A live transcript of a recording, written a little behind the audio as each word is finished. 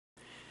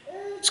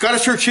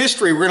Scottish Church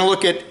history, we're going to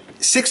look at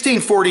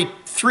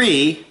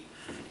 1643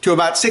 to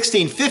about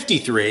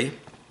 1653.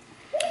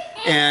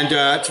 And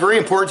it's very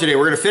important today.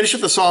 We're going to finish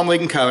with the Solemn League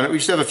and Covenant. We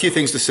just have a few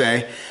things to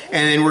say.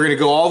 And then we're going to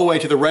go all the way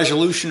to the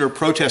resolution or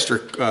protester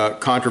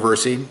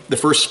controversy, the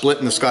first split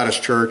in the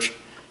Scottish Church,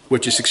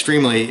 which is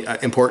extremely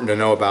important to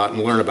know about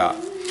and learn about.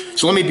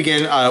 So let me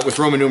begin with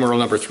Roman numeral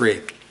number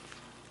 3.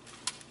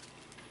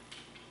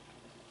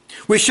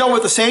 We shall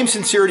with the same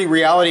sincerity,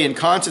 reality, and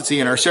constancy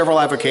in our several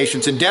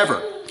avocations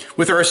endeavor,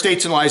 with our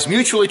estates and lives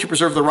mutually to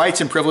preserve the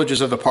rights and privileges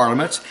of the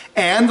parliaments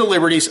and the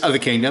liberties of the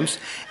kingdoms,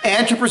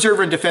 and to preserve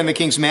and defend the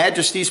King's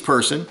Majesty's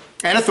person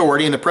and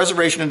authority in the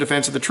preservation and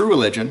defense of the true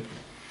religion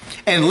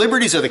and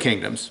liberties of the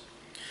kingdoms,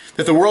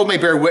 that the world may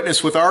bear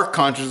witness with our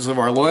conscience of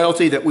our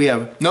loyalty, that we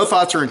have no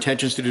thoughts or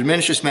intentions to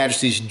diminish His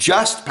Majesty's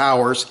just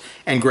powers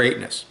and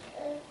greatness.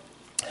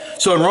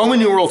 So in Roman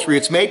numeral 3,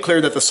 it's made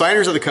clear that the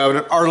signers of the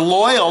covenant are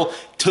loyal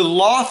to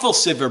lawful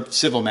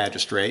civil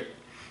magistrate,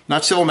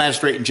 not civil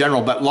magistrate in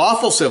general, but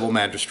lawful civil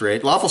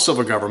magistrate, lawful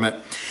civil government,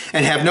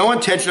 and have no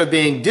intention of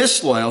being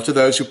disloyal to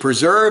those who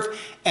preserve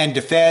and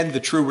defend the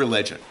true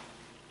religion.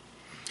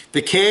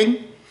 The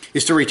king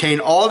is to retain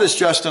all of his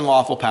just and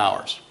lawful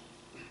powers.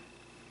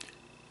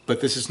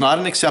 But this is not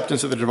an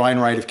acceptance of the divine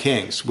right of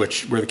kings, where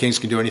the kings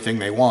can do anything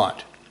they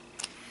want.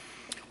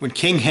 When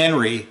King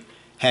Henry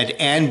had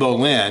Anne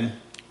Boleyn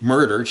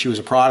murdered, she was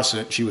a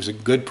Protestant, she was a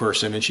good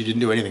person, and she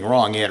didn't do anything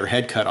wrong. He had her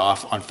head cut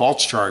off on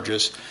false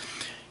charges.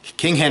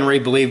 King Henry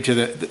believed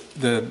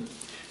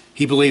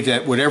he believed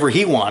that whatever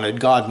he wanted,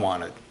 God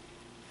wanted.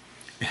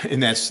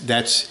 And that's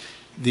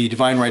the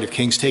divine right of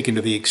kings taken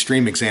to the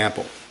extreme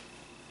example.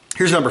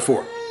 Here's number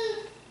 4.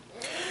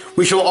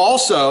 We shall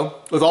also,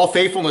 with all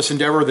faithfulness,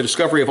 endeavor the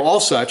discovery of all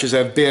such as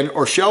have been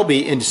or shall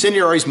be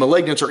incendiaries,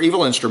 malignants, or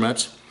evil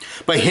instruments,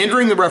 by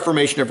hindering the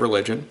reformation of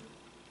religion,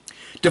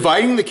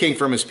 dividing the king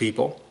from his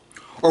people,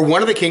 or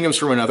one of the kingdoms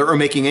from another, or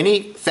making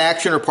any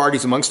faction or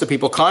parties amongst the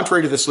people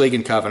contrary to this league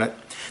and covenant,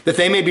 that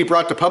they may be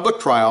brought to public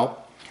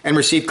trial and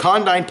receive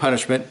condign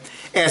punishment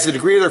as the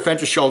degree of their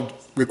offenses shall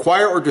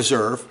require or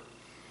deserve,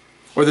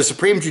 or the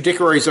supreme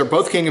judiciaries of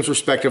both kingdoms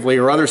respectively,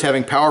 or others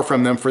having power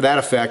from them for that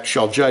effect,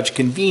 shall judge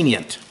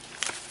convenient.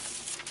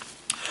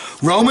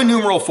 Roman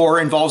numeral 4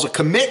 involves a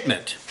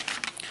commitment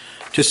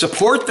to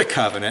support the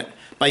covenant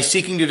by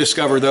seeking to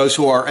discover those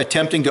who are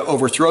attempting to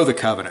overthrow the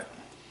covenant.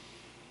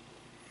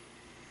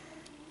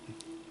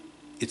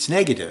 It's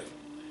negative.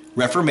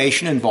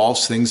 Reformation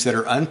involves things that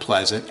are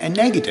unpleasant and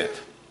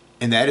negative,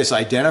 and that is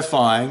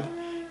identifying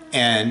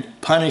and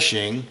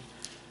punishing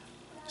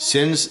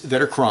sins that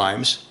are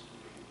crimes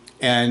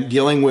and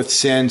dealing with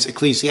sins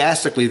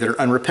ecclesiastically that are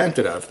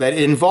unrepented of. That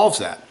it involves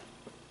that.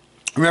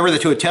 Remember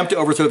that to attempt to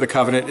overthrow the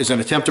covenant is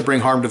an attempt to bring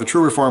harm to the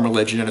true Reformed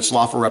religion and its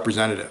lawful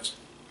representatives.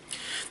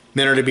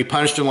 Men are to be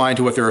punished in line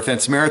to what their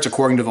offense merits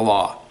according to the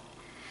law.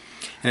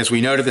 And as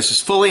we noted, this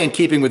is fully in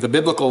keeping with the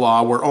biblical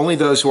law, where only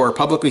those who are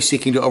publicly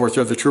seeking to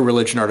overthrow the true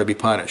religion are to be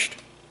punished.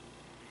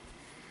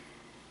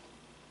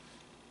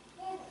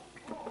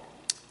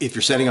 If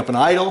you're setting up an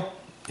idol,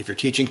 if you're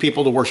teaching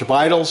people to worship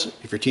idols,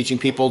 if you're teaching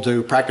people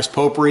to practice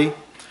popery,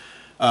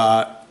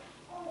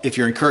 if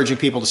you're encouraging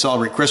people to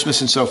celebrate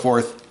Christmas and so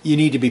forth, you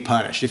need to be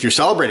punished. If you're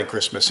celebrating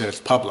Christmas and it's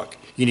public,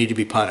 you need to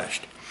be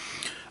punished.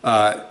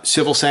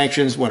 Civil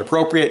sanctions when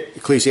appropriate,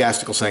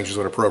 ecclesiastical sanctions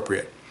when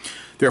appropriate.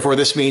 Therefore,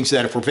 this means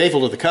that if we're faithful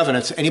to the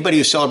covenants, anybody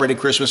who's celebrating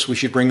Christmas, we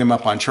should bring them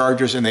up on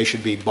charges, and they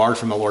should be barred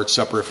from the Lord's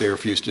Supper if they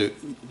refuse to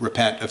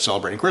repent of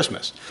celebrating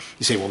Christmas.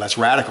 You say, well, that's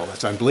radical,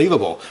 that's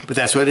unbelievable, but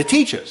that's what it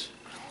teaches.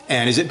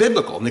 And is it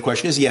biblical? And the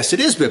question is, yes, it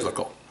is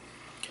biblical.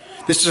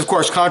 This is, of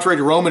course, contrary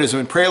to Romanism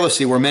and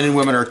prelacy, where men and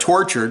women are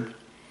tortured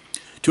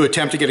to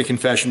attempt to get a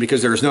confession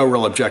because there is no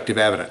real objective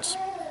evidence.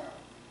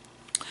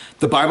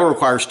 The Bible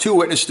requires 2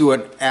 witnesses to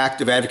an act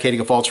of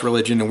advocating a false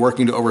religion and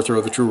working to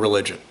overthrow the true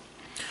religion.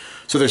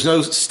 So there's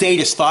no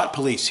statist thought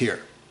police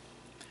here.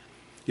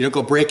 You don't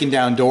go breaking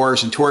down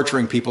doors and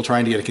torturing people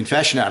trying to get a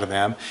confession out of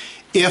them.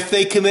 If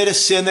they commit a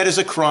sin that is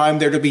a crime,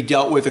 they're to be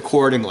dealt with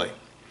accordingly.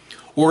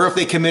 Or if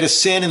they commit a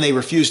sin and they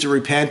refuse to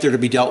repent, they're to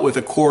be dealt with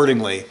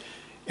accordingly.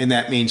 And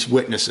that means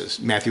witnesses,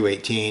 Matthew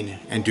 18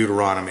 and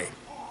Deuteronomy.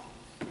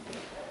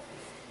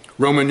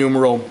 Roman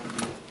numeral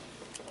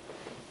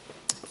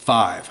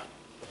 5.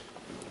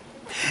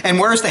 And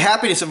whereas the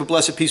happiness of a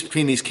blessed peace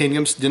between these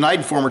kingdoms, denied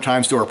in former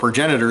times to our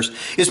progenitors,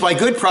 is by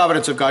good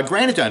providence of God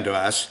granted unto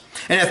us,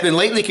 and hath been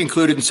lately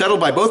concluded and settled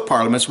by both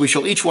parliaments, we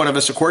shall each one of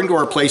us, according to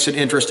our place and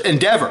interest,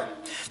 endeavor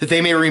that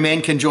they may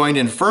remain conjoined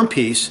in firm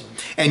peace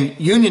and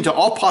union to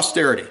all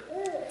posterity,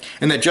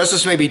 and that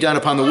justice may be done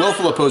upon the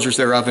willful opposers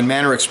thereof in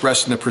manner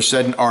expressed in the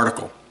precedent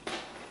article.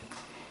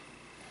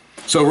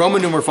 So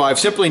Roman numeral 5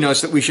 simply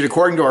notes that we should,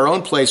 according to our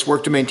own place,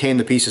 work to maintain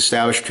the peace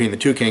established between the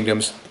 2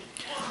 kingdoms,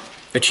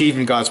 achieved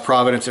in God's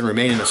providence, and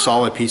remain in a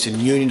solid peace and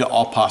union to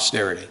all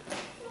posterity.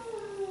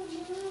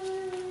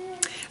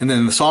 And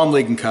then the Solemn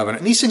League and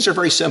Covenant. And these things are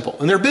very simple,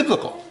 and they're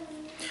biblical.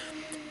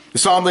 The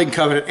Solemn League and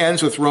Covenant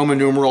ends with Roman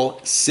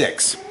numeral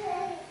 6.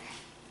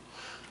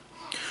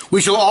 We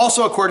shall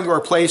also, according to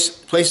our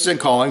places and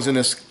callings, in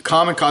this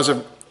common cause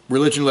of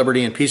religion,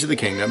 liberty, and peace of the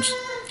kingdoms,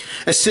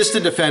 assist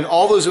and defend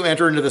all those who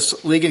enter into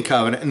this league and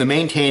covenant in the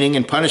maintaining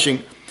and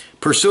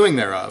pursuing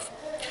thereof,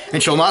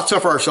 and shall not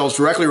suffer ourselves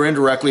directly or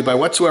indirectly by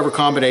whatsoever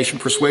combination,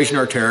 persuasion,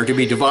 or terror to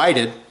be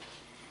divided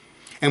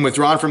and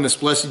withdrawn from this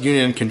blessed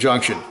union and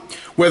conjunction,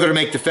 whether to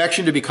make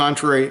defection to be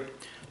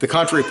the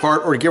contrary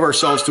part, or to give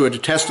ourselves to a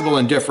detestable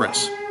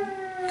indifference,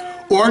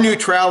 or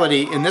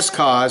neutrality in this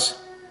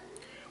cause,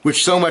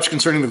 which so much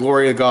concerning the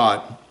glory of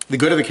God, the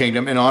good of the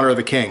kingdom, and honor of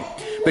the king,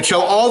 but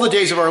shall all the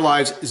days of our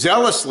lives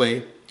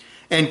zealously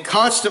and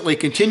constantly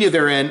continue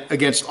therein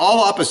against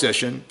all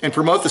opposition, and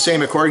promote the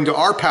same according to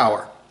our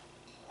power,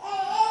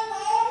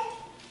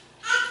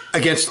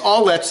 against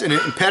all lets and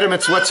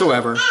impediments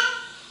whatsoever,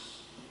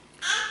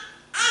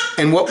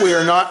 and what we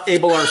are not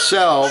able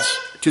ourselves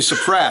to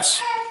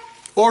suppress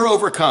or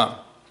overcome,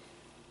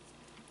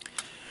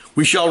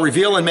 we shall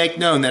reveal and make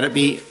known, that it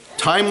be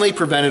timely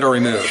prevented or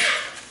removed.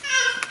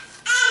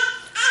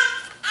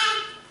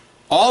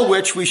 All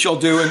which we shall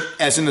do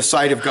as in the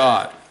sight of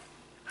God.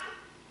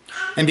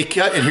 And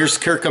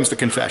here comes the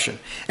confession.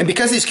 And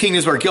because these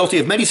kingdoms are guilty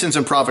of many sins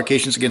and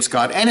provocations against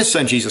God and his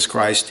Son Jesus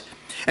Christ,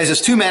 as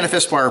is too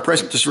manifest by our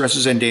present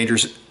distresses and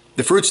dangers,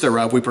 the fruits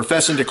thereof, we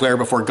profess and declare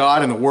before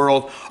God and the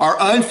world our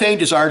unfeigned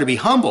desire to be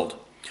humbled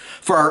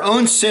for our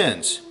own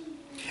sins,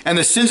 and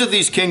the sins of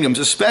these kingdoms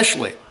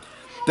especially,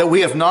 that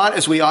we have not,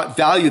 as we ought,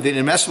 valued the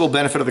inestimable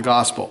benefit of the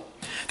gospel,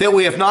 that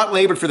we have not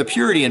labored for the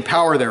purity and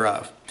power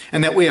thereof,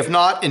 and that we have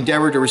not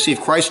endeavored to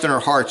receive Christ in our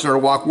hearts, nor to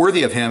walk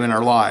worthy of him in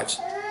our lives,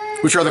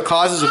 which are the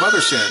causes of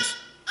other sins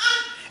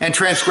and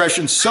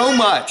transgressions so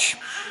much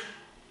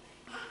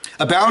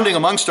abounding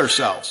amongst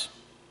ourselves,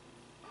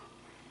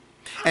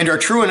 and our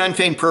true and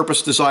unfeigned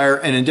purpose, desire,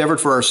 and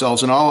endeavored for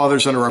ourselves and all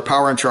others under our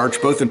power and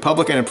charge, both in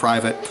public and in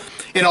private,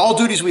 in all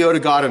duties we owe to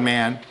God and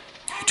man,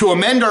 to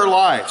amend our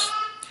lives,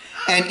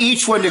 and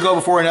each one to go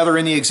before another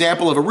in the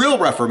example of a real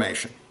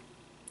reformation,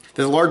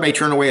 that the Lord may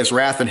turn away his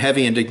wrath and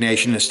heavy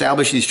indignation, and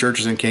establish these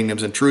churches and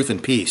kingdoms in truth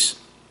and peace.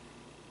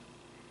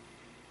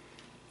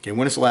 Okay,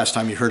 when is the last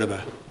time you heard of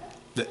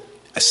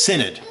a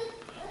synod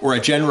or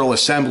a general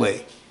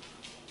assembly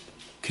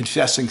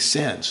confessing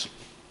sins?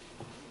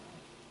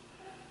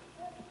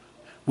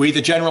 We,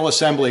 the General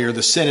Assembly or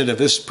the Synod of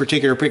this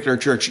particular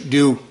church,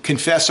 do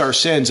confess our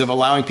sins of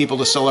allowing people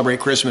to celebrate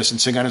Christmas and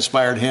sing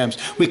uninspired hymns.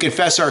 We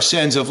confess our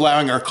sins of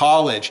allowing our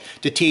college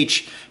to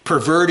teach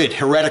perverted,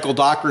 heretical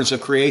doctrines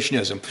of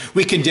creationism.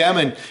 We condemn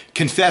and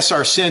confess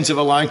our sins of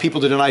allowing people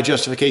to deny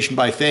justification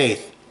by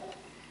faith.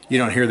 You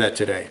don't hear that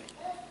today.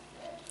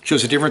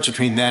 Shows the difference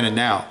between then and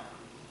now.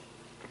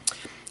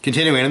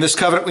 Continuing, in this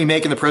covenant we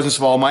make in the presence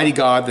of Almighty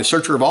God, the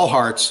searcher of all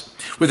hearts,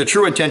 with a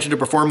true intention to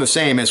perform the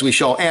same, as we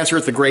shall answer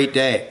at the great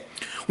day,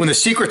 when the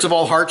secrets of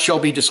all hearts shall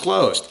be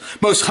disclosed,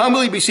 most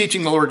humbly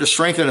beseeching the Lord to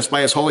strengthen us by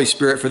his Holy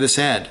Spirit for this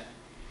end,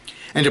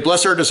 and to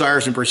bless our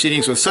desires and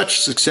proceedings with such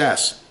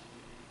success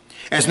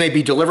as may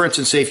be deliverance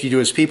and safety to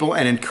his people,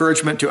 and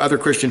encouragement to other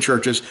Christian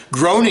churches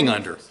groaning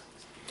under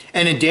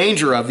and in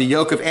danger of the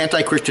yoke of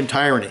anti-Christian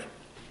tyranny,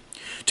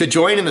 to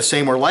join in the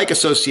same or like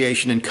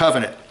association and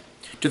covenant,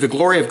 to the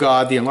glory of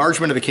God, the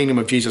enlargement of the kingdom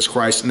of Jesus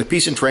Christ, and the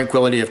peace and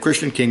tranquility of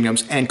Christian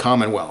kingdoms and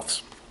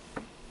commonwealths.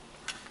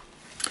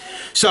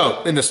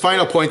 So, in this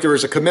final point, there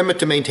is a commitment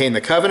to maintain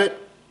the covenant,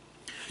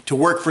 to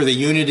work for the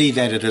unity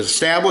that it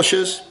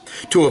establishes,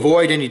 to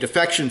avoid any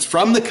defections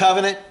from the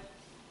covenant,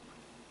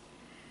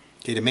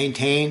 okay, to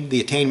maintain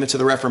the attainments of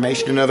the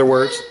Reformation, in other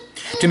words,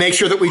 to make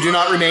sure that we do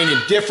not remain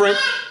indifferent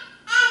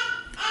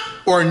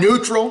or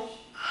neutral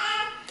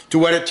to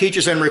what it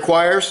teaches and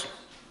requires.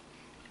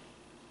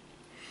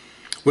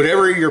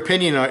 Whatever your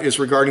opinion is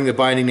regarding the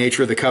binding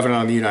nature of the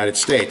covenant on the United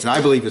States, and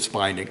I believe it's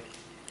binding,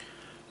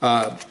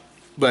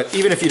 but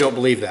even if you don't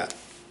believe that,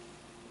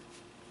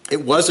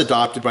 it was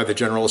adopted by the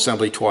General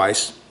Assembly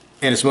twice,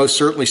 and it's most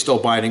certainly still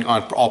binding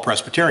on all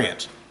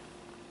Presbyterians.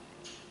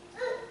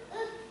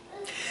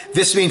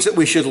 This means that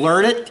we should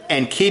learn it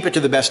and keep it to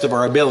the best of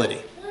our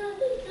ability.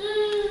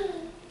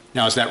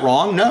 Now, is that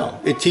wrong? No.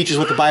 It teaches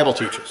what the Bible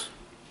teaches.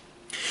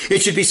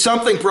 It should be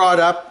something brought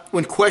up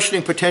when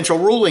questioning potential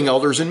ruling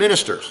elders and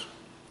ministers.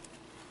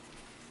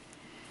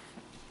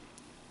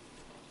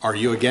 Are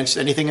you against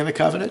anything in the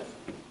covenant?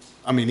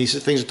 I mean, these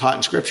things are taught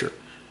in Scripture.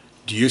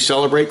 Do you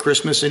celebrate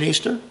Christmas and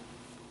Easter?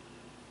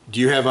 Do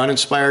you have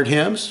uninspired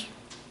hymns?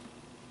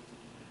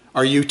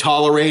 Are you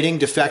tolerating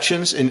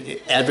defections and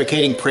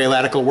advocating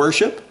prelatical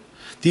worship?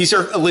 These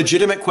are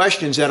legitimate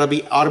questions that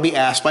ought to be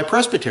asked by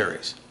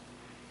presbyteries.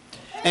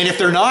 And if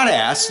they're not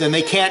asked, then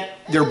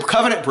they're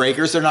covenant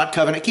breakers, they're not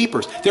covenant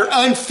keepers. They're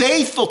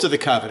unfaithful to the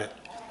covenant.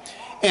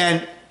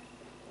 And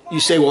you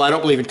say, well, I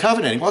don't believe in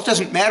covenanting. Well, it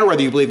doesn't matter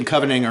whether you believe in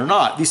covenanting or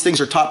not. These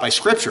things are taught by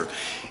Scripture.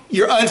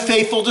 You're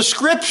unfaithful to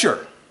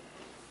Scripture.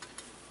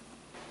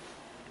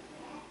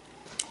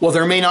 Well,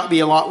 there may not be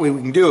a lot we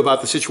can do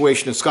about the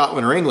situation in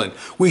Scotland or England.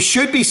 We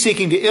should be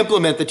seeking to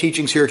implement the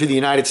teachings here to the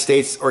United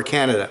States or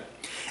Canada,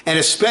 and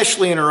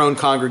especially in our own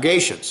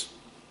congregations.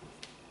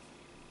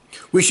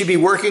 We should be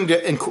working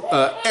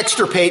to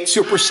extirpate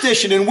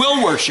superstition and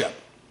will worship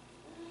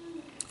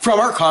from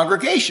our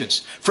congregations,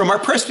 from our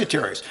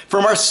presbyteries,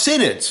 from our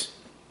synods.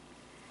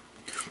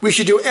 We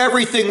should do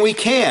everything we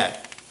can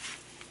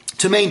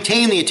to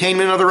maintain the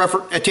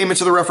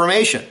attainments of the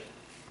Reformation.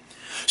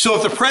 So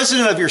if the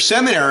president of your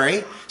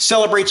seminary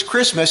celebrates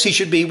Christmas, he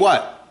should be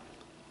what?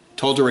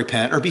 Told to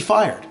repent or be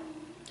fired.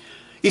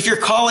 If your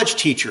college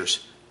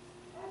teachers,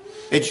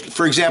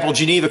 for example,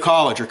 Geneva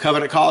College or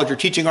Covenant College, are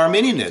teaching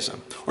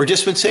Arminianism or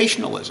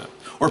dispensationalism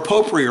or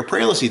popery or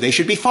prelacy, they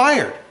should be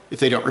fired if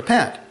they don't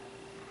repent.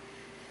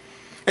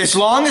 As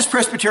long as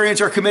Presbyterians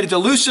are committed to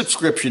loose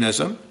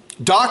subscriptionism,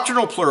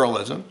 doctrinal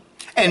pluralism,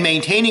 and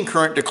maintaining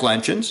current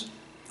declensions,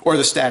 or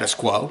the status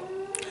quo,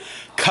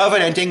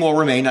 covenanting will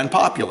remain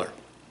unpopular.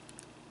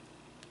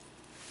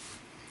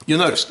 You'll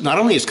notice, not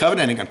only is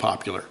covenanting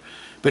unpopular,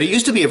 but it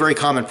used to be a very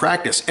common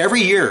practice.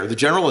 Every year, the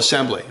General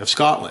Assembly of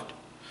Scotland,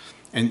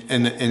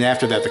 and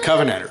after that, the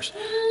Covenanters,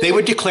 they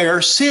would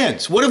declare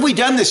sins. What have we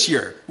done this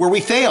year where we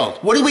failed?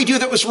 What did we do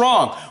that was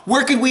wrong?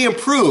 Where could we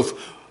improve?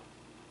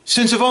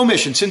 Sins of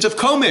omission, sins of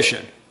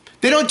commission.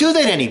 They don't do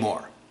that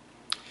anymore.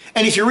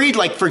 And if you read,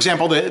 like, for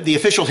example, the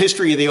official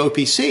history of the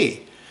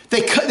OPC,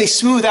 they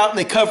smooth out and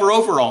they cover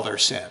over all their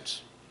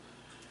sins.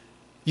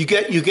 You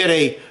get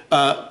a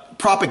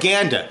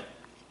propaganda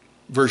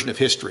version of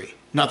history,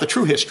 not the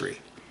true history.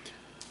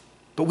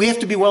 But we have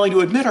to be willing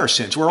to admit our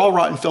sins. We're all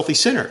rotten, filthy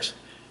sinners.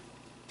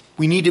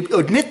 We need to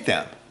admit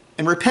them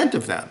and repent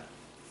of them.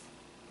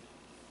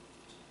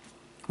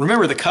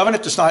 Remember, the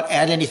covenant does not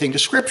add anything to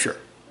Scripture.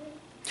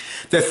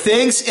 The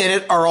things in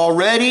it are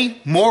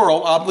already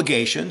moral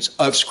obligations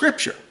of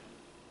Scripture.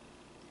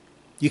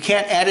 You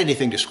can't add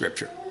anything to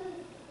Scripture.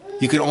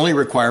 You can only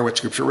require what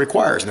Scripture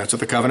requires, and that's what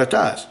the covenant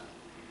does.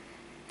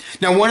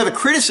 Now, one of the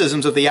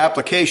criticisms of the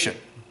application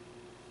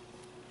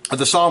of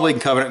the Psalm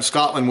League Covenant in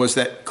Scotland was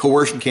that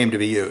coercion came to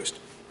be used.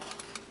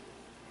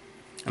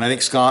 And I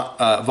think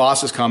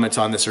Voss's comments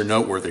on this are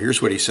noteworthy.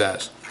 Here's what he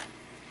says.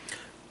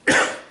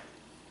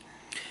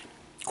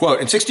 Quote,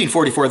 in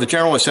 1644, the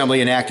General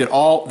Assembly enacted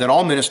that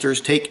all ministers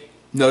take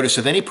notice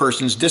of any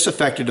persons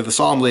disaffected of the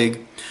Psalm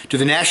League to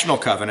the National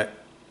Covenant,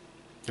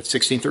 that's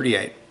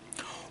 1638,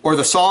 or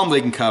the Psalm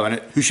League and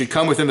Covenant, who should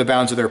come within the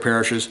bounds of their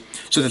parishes,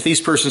 so that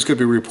these persons could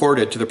be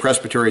reported to the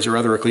presbyteries or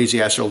other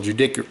ecclesiastical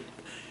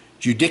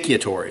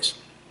judicatories.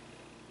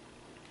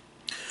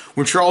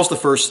 When Charles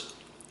I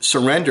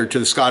surrendered to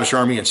the Scottish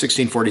army in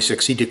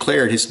 1646, he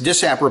declared his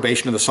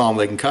disapprobation of the Psalm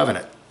League and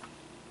Covenant.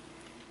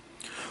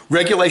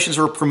 Regulations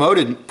were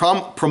promulgated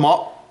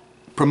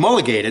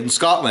in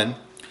Scotland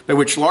by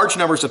which large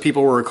numbers of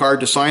people were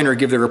required to sign or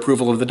give their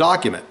approval of the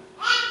document.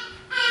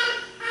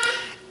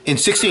 In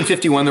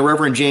 1651, the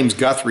Reverend James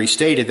Guthrie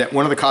stated that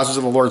one of the causes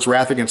of the Lord's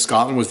wrath against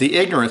Scotland was the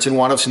ignorance and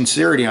want of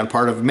sincerity on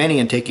part of many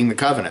in taking the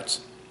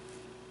covenants.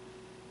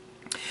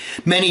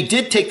 Many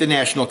did take the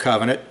national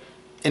covenant,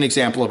 an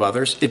example of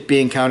others, it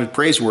being counted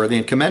praiseworthy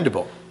and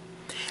commendable.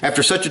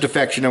 After such a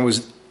defection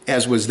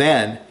as was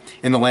then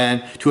in the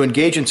land to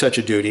engage in such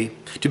a duty,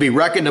 to be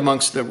reckoned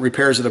amongst the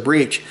repairs of the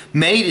breach,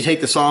 many to take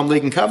the Psalm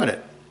League and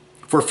Covenant,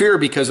 for fear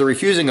because the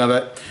refusing of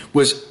it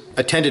was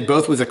attended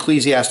both with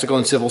ecclesiastical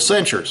and civil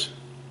censures.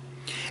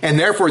 And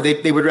therefore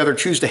they would rather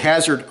choose to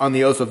hazard on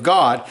the oath of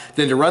God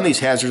than to run these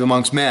hazards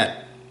amongst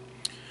men,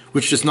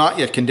 which does not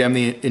yet condemn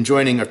the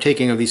enjoining or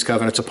taking of these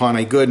covenants upon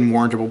a good and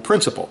warrantable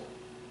principle.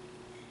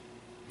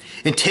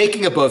 In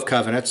taking of both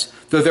covenants,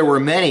 though there were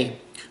many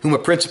whom a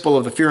principle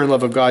of the fear and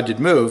love of God did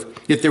move,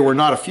 yet there were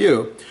not a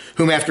few,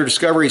 whom after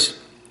discoveries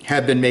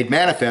have been made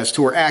manifest,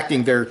 who were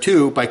acting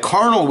thereto by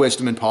carnal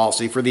wisdom and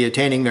policy for the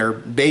attaining their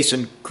base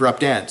and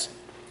corrupt ends,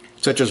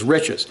 such as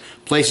riches,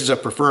 places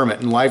of preferment,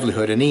 and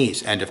livelihood and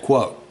ease. End of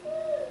quote.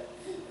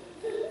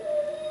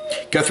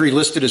 Guthrie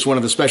listed as one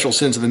of the special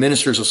sins of the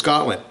ministers of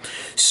Scotland,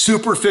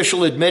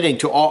 superficial admitting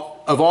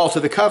of all to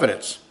the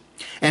covenants,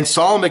 and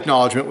solemn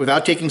acknowledgement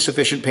without taking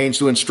sufficient pains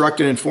to instruct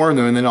and inform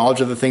them in the knowledge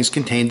of the things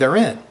contained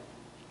therein.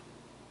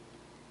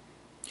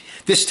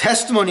 This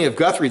testimony of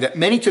Guthrie that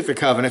many took the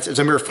covenants as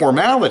a mere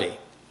formality,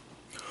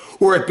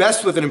 or at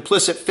best with an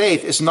implicit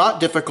faith, is not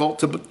difficult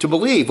to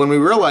believe when we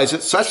realize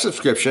that such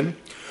subscription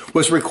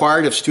was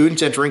required of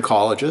students entering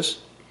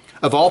colleges,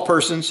 of all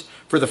persons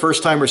for the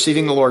first time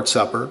receiving the Lord's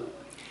Supper,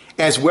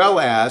 as well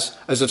as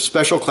of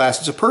special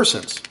classes of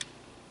persons.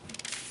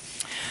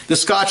 The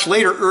Scotch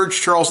later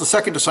urged Charles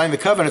II to sign the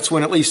covenants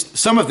when at least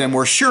some of them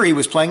were sure he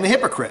was playing the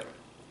hypocrite.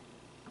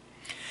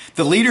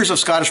 The leaders of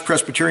Scottish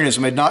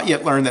Presbyterianism had not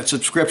yet learned that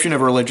subscription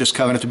of a religious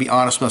covenant, to be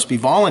honest, must be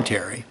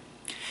voluntary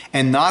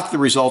and not the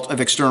result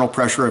of external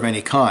pressure of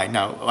any kind.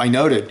 Now, I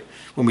noted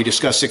when we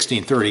discussed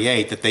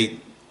 1638 that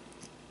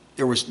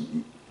there was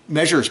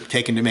measures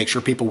taken to make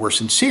sure people were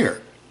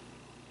sincere.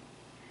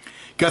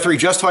 Guthrie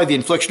justified the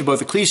infliction of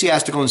both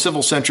ecclesiastical and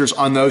civil censures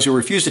on those who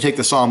refused to take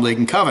the Psalm League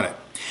and Covenant,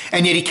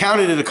 and yet he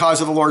counted it a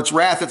cause of the Lord's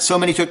wrath that so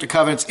many took the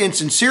covenants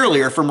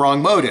insincerely or from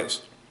wrong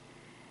motives.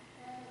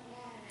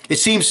 It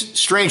seems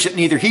strange that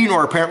neither he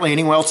nor apparently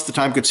anyone else at the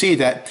time could see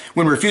that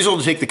when refusal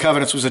to take the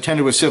covenants was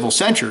attended with civil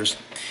censures,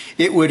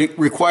 it would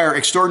require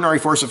extraordinary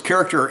force of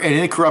character and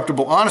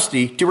incorruptible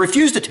honesty to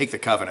refuse to take the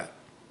covenant.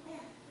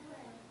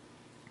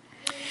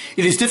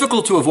 It is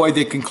difficult to avoid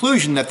the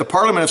conclusion that the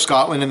Parliament of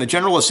Scotland and the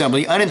General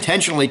Assembly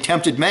unintentionally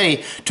tempted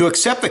many to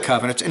accept the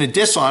covenants in a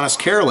dishonest,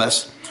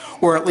 careless,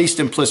 or at least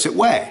implicit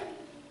way.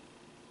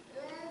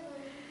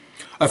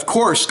 Of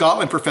course,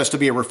 Scotland professed to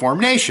be a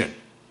reformed nation,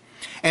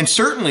 and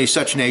certainly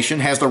such nation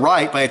has the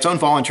right by its own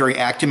voluntary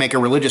act to make a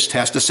religious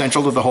test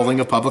essential to the holding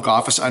of public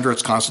office under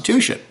its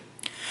constitution.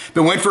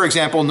 But when, for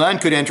example, none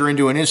could enter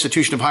into an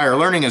institution of higher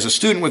learning as a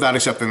student without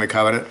accepting the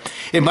covenant,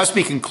 it must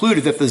be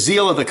concluded that the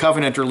zeal of the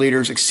covenanter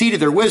leaders exceeded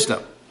their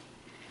wisdom,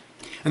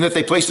 and that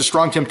they placed a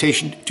strong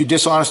temptation to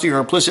dishonesty or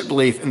implicit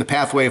belief in the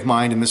pathway of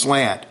mind in this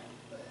land.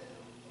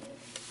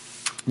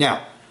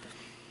 Now,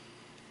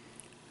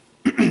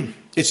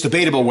 it's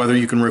debatable whether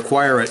you can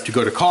require it to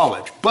go to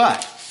college,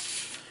 but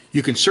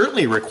you can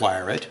certainly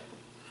require it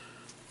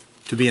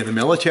to be in the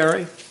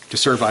military, to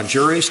serve on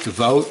juries, to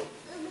vote,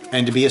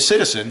 and to be a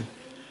citizen.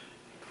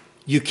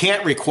 You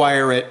can't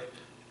require it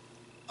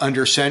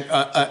under,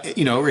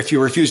 if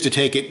you refuse to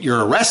take it,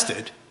 you're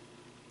arrested,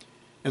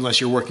 unless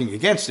you're working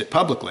against it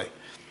publicly.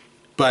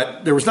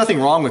 But there was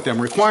nothing wrong with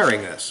them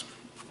requiring this.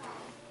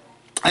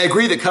 I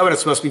agree that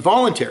covenants must be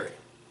voluntary.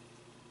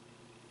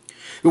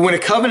 But when a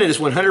covenant is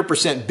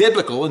 100%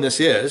 biblical, and this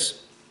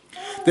is,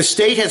 the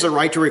state has a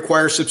right to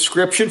require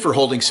subscription for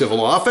holding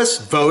civil office,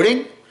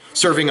 voting,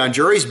 serving on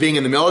juries, being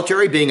in the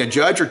military, being a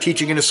judge, or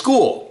teaching in a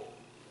school.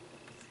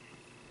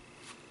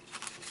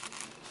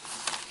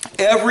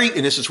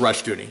 And this is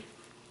Rushdoony,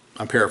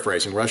 I'm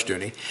paraphrasing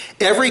Rushdoony,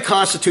 every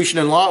constitution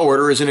and law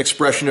order is an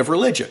expression of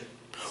religion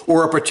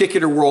or a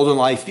particular world and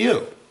life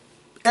view.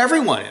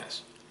 Everyone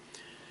is.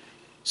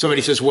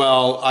 Somebody says,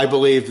 well, I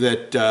believe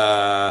that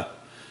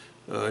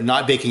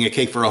not baking a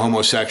cake for a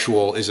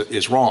homosexual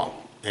is wrong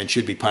and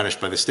should be punished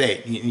by the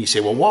state. And you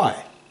say, well,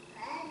 why?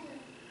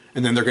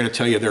 And then they're going to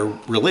tell you their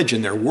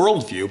religion, their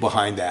worldview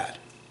behind that.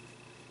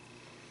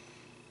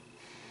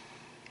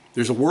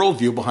 There's a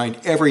worldview behind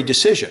every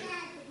decision.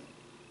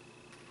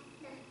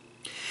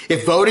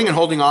 If voting and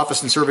holding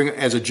office and serving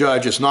as a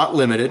judge is not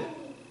limited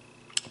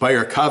by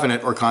your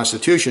covenant or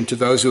constitution to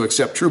those who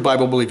accept true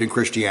Bible-believing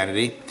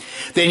Christianity,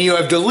 then you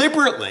have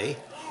deliberately,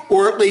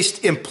 or at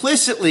least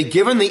implicitly,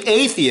 given the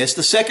atheist,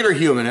 the secular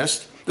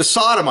humanist, the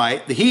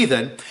sodomite, the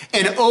heathen,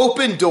 an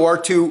open door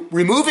to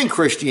removing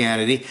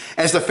Christianity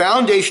as the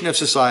foundation of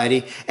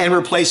society and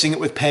replacing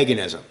it with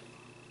paganism.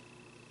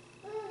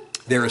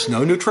 There is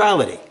no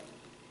neutrality.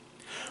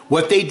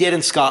 What they did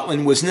in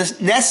Scotland was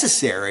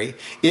necessary,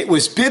 it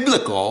was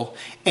biblical,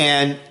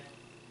 and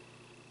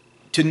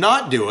to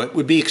not do it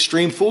would be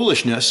extreme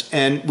foolishness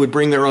and would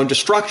bring their own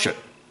destruction.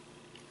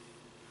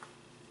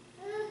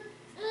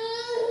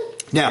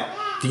 Now,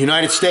 the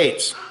United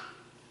States,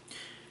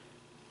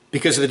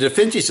 because of the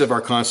deficiencies of our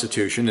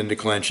Constitution and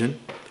declension,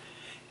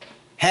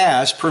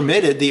 has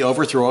permitted the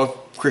overthrow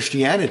of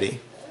Christianity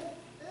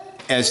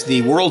as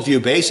the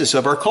worldview basis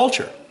of our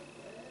culture.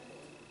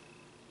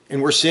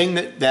 And we're seeing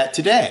that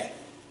today.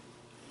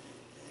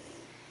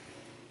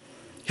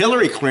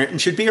 Hillary Clinton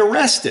should be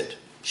arrested.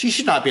 She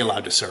should not be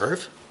allowed to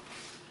serve.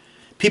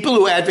 People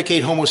who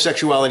advocate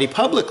homosexuality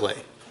publicly,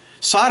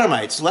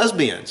 sodomites,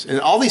 lesbians,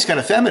 and all these kind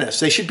of feminists,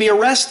 they should be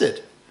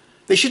arrested.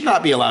 They should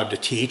not be allowed to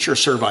teach or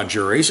serve on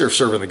juries or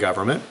serve in the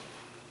government.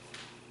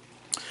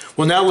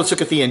 Well, now let's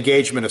look at the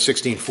engagement of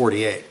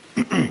 1648.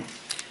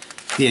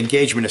 The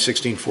engagement of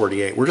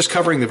 1648. We're just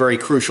covering the very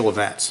crucial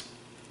events.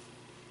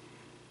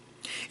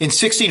 In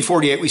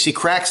 1648, we see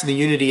cracks in the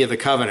unity of the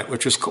covenant,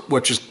 which is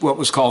what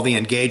was called the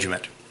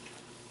engagement.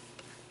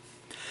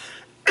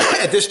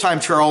 At this time,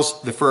 Charles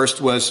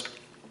I was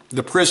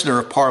the prisoner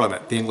of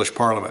Parliament, the English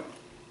Parliament.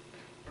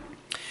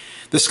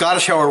 The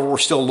Scottish, however, were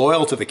still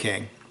loyal to the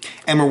king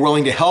and were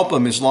willing to help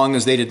him as long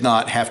as they did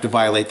not have to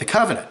violate the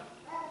covenant.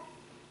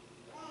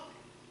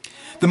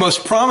 The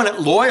most prominent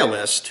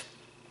loyalist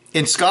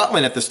in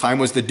Scotland at this time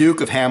was the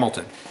Duke of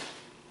Hamilton.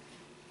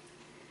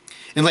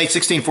 In late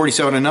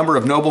 1647, a number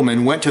of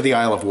noblemen went to the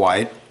Isle of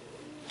Wight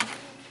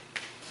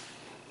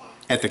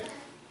at the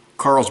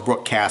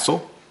Carlsbrook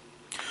Castle,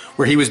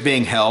 where he was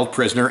being held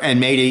prisoner,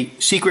 and made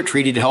a secret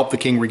treaty to help the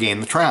king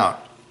regain the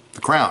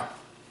crown.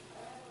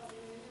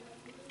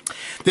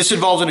 This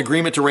involved an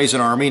agreement to raise an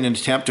army in an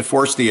attempt to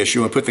force the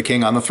issue and put the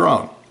king on the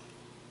throne.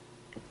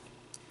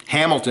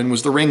 Hamilton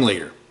was the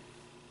ringleader.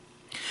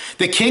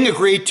 The king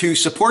agreed to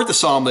support the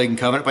Solemn League and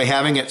Covenant by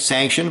having it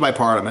sanctioned by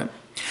Parliament.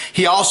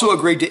 He also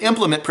agreed to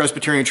implement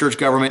Presbyterian church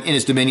government in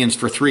his dominions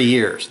for 3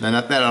 years.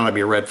 Now, that ought to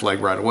be a red flag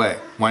right away.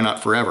 Why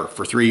not forever?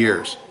 For 3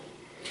 years.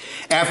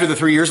 After the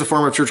 3 years, the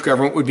form of church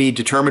government would be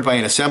determined by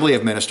an assembly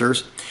of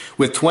ministers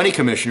with 20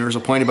 commissioners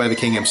appointed by the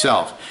king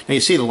himself. Now, you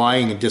see the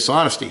lying and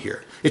dishonesty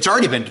here. It's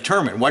already been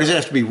determined. Why does it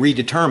have to be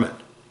redetermined?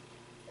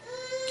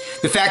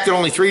 The fact that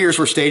only 3 years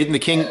were stated and the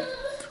king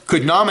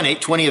could nominate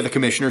 20 of the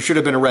commissioners should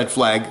have been a red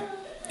flag.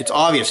 It's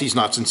obvious he's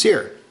not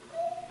sincere.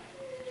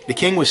 The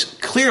king was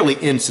clearly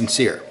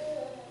insincere.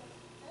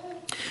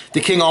 The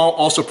king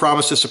also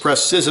promised to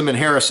suppress schism and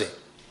heresy.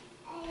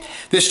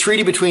 This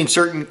treaty between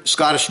certain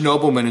Scottish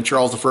noblemen and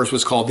Charles I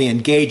was called the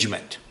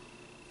Engagement.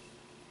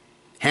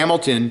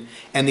 Hamilton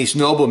and these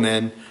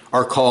noblemen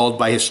are called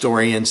by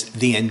historians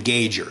the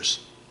Engagers.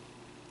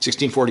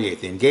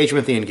 1648, the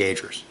engagement, the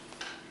Engagers.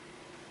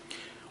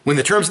 When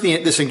the terms of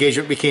this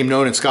engagement became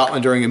known in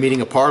Scotland during a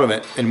meeting of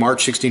Parliament in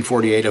March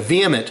 1648, a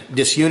vehement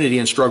disunity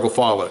and struggle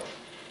followed.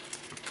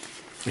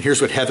 And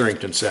here's what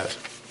Hetherington says.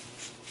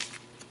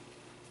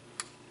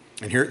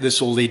 And here, this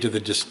will lead to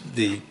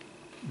the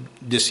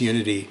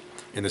disunity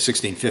in the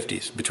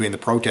 1650s between the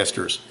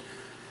protesters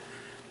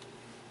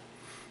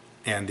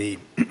and the,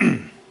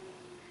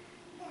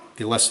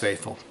 the less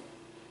faithful.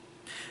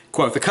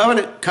 Quote, the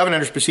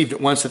Covenanters perceived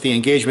at once that the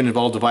engagement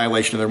involved a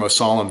violation of their most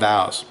solemn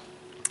vows.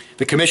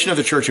 The commission of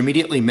the church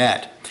immediately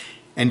met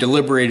and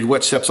deliberated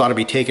what steps ought to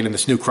be taken in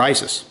this new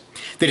crisis.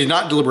 They did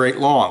not deliberate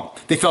long.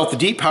 They felt the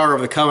deep power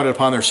of the covenant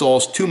upon their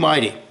souls too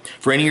mighty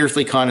for any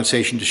earthly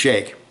consideration to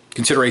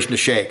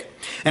shake.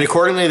 And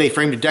accordingly, they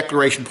framed a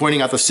declaration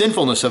pointing out the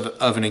sinfulness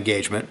of an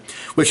engagement,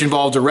 which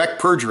involved direct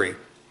perjury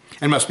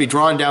and must be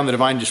drawn down the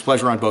divine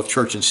displeasure on both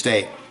church and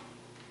state.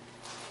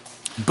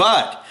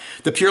 But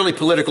the purely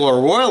political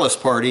or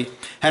royalist party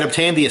had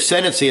obtained the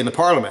ascendancy in the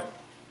Parliament,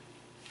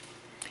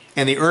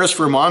 and the earnest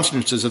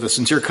remonstrances of the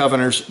sincere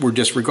Covenanters were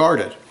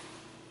disregarded.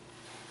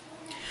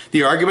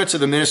 The arguments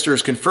of the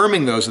ministers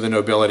confirming those of the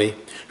nobility,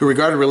 who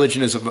regarded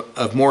religion as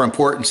of more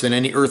importance than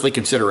any earthly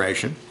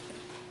consideration,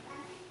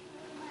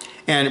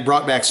 and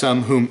brought back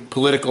some whom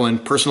political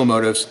and personal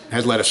motives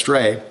had led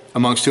astray,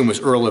 amongst whom was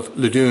Earl of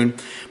Loudoun,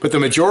 but the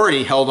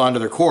majority held on to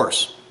their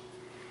course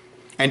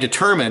and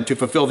determined to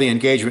fulfill the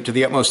engagement to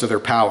the utmost of their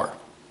power.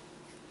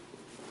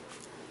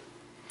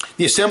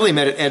 The Assembly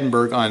met at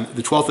Edinburgh on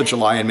the 12th of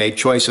July and made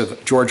choice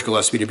of George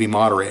Gillespie to be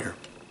moderator.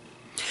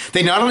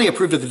 They not only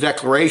approved of the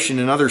declaration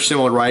and other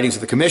similar writings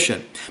of the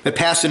Commission, but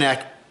passed an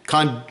act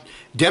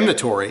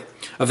condemnatory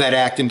of that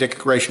act and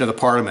declaration of the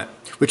Parliament,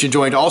 which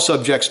enjoined all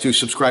subjects to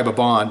subscribe a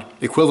bond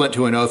equivalent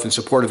to an oath in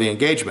support of the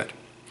engagement.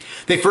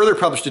 They further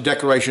published a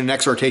declaration and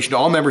exhortation to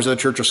all members of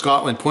the Church of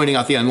Scotland pointing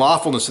out the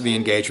unlawfulness of the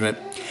engagement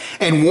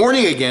and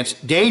warning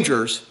against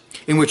dangers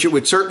in which it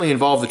would certainly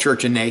involve the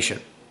Church and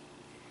nation.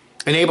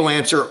 An able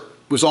answer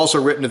was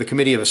also written to the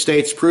Committee of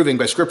Estates, proving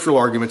by scriptural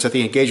arguments that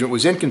the engagement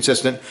was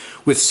inconsistent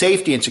with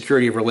safety and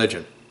security of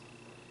religion.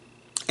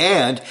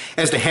 And,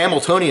 as the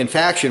Hamiltonian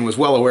faction was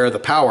well aware of the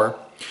power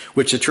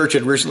which the Church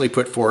had recently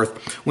put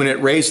forth when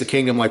it raised the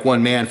kingdom like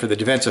one man for the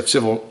defense of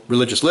civil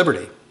religious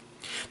liberty,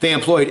 they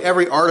employed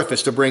every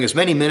artifice to bring as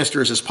many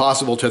ministers as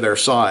possible to their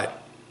side.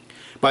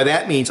 By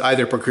that means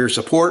either procure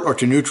support or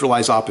to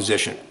neutralize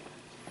opposition.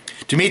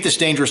 To meet this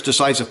dangerous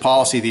decisive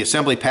policy, the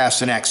Assembly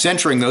passed an act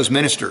censuring those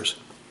ministers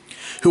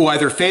who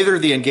either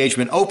favored the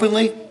engagement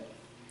openly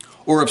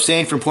or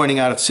abstained from pointing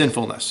out its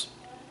sinfulness,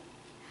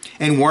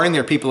 and warning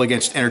their people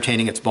against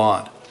entertaining its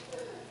bond.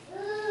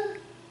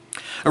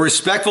 A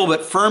respectful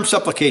but firm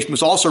supplication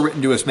was also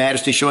written to His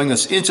Majesty showing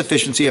the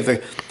insufficiency of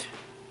the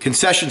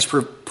concessions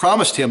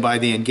promised him by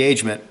the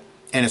engagement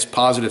and its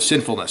positive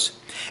sinfulness,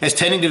 as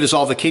tending to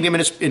dissolve the kingdom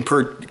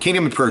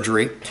in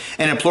perjury,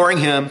 and imploring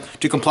him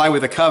to comply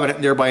with the covenant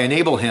and thereby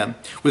enable him,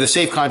 with a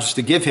safe conscience,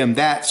 to give him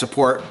that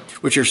support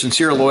which their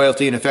sincere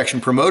loyalty and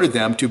affection promoted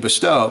them to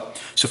bestow,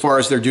 so far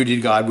as their duty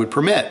to God would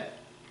permit.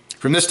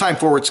 From this time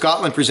forward,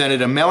 Scotland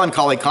presented a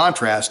melancholy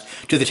contrast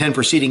to the 10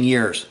 preceding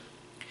years,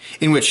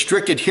 in which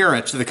strict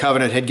adherence to the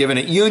covenant had given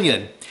it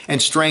union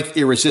and strength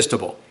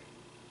irresistible.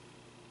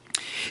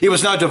 It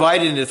was now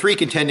divided into 3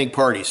 contending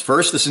parties.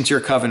 First, the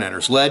sincere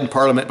Covenanters, led in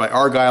Parliament by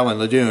Argyle and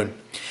Loudoun,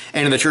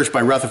 and in the Church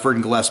by Rutherford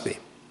and Gillespie.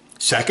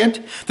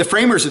 Second, the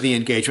framers of the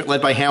engagement,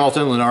 led by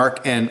Hamilton,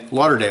 Lanark, and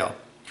Lauderdale,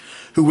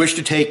 who wished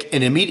to take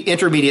an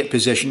intermediate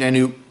position and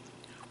who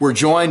were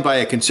joined by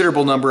a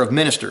considerable number of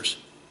ministers,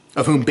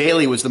 of whom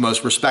Bailey was the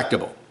most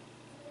respectable.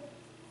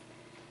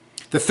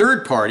 The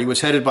third party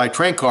was headed by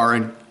Trenchar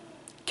and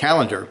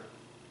Callender,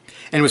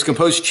 and was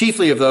composed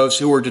chiefly of those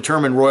who were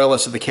determined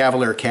royalists of the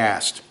Cavalier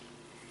caste,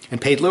 and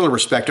paid little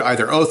respect to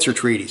either oaths or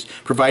treaties,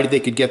 provided they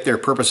could get their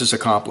purposes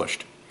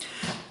accomplished.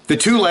 The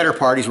 2 latter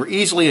parties were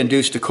easily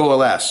induced to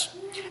coalesce,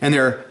 and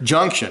their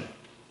junction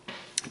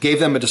gave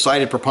them a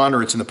decided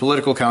preponderance in the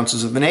political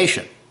councils of the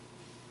nation.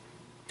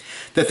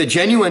 That the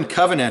genuine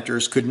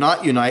Covenanters could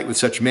not unite with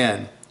such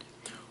men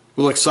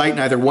will excite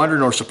neither wonder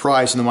nor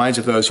surprise in the minds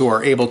of those who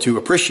are able to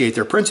appreciate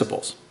their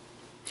principles.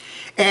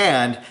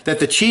 And that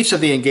the chiefs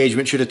of the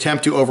engagement should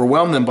attempt to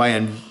overwhelm them by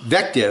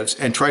invectives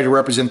and try to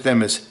represent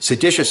them as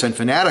seditious and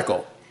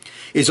fanatical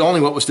is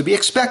only what was to be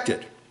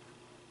expected.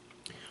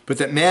 But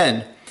that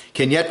men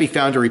can yet be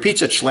found to repeat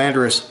such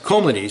slanderous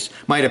calumnies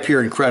might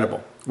appear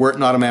incredible, were it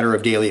not a matter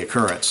of daily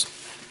occurrence.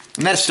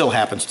 And that still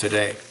happens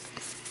today.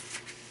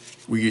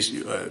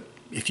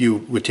 If you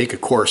would take a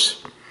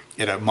course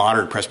at a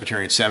modern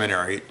Presbyterian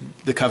seminary,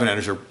 the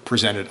Covenanters are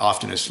presented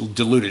often as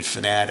deluded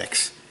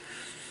fanatics.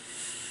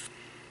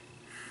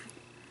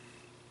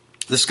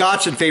 The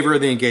Scots, in favor of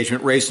the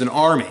engagement, raised an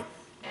army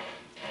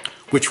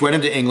which went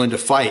into England to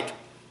fight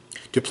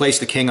to place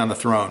the king on the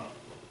throne.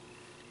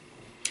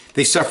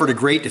 They suffered a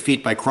great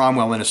defeat by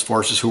Cromwell and his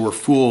forces, who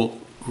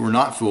were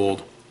not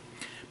fooled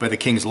by the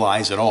king's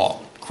lies at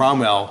all.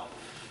 Cromwell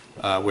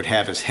would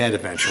have his head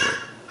eventually.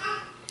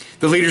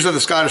 The leaders of the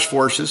Scottish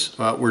forces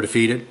were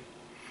defeated.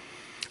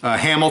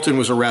 Hamilton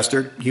was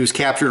arrested. He was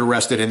captured,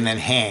 arrested, and then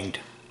hanged.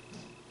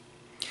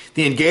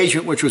 The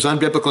engagement, which was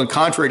unbiblical and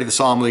contrary to the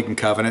Solemn League and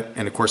Covenant,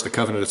 and of course the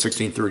Covenant of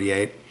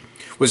 1638,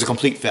 was a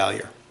complete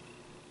failure.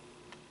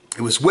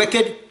 It was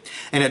wicked,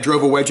 and it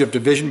drove a wedge of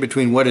division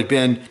between what had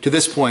been, to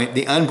this point,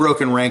 the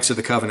unbroken ranks of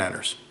the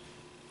Covenanters.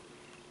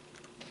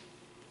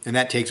 And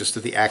that takes us to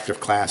the active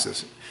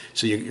classes.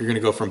 So you're going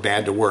to go from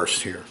bad to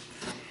worse here.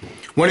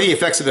 One of the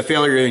effects of the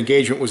failure of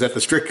engagement was that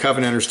the strict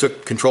Covenanters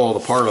took control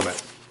of the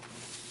Parliament,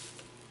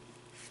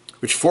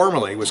 which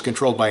formerly was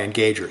controlled by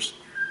engagers.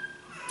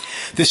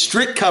 The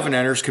strict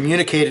Covenanters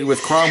communicated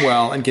with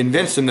Cromwell and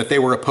convinced him that they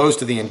were opposed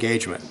to the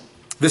engagement.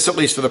 This, at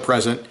least for the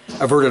present,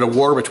 averted a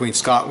war between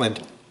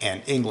Scotland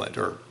and England,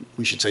 or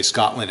we should say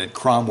Scotland and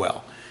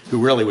Cromwell, who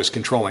really was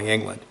controlling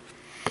England.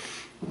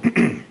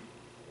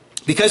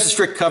 Because the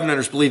strict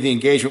Covenanters believed the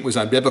engagement was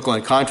unbiblical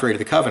and contrary to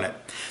the Covenant,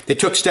 they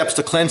took steps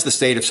to cleanse the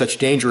state of such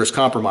dangerous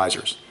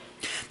compromisers.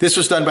 This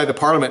was done by the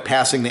Parliament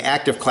passing the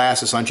Act of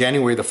Classes on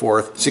January the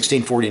 4th,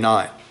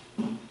 1649.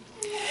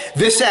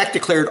 This act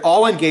declared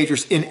all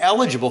engagers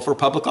ineligible for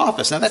public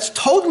office. Now, that's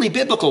totally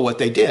biblical what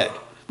they did.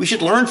 We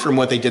should learn from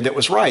what they did that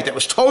was right. That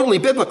was totally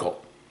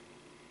biblical.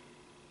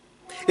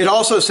 It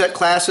also set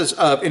classes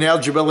of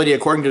ineligibility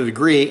according to the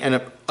degree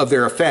and of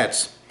their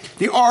offense.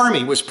 The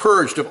army was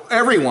purged of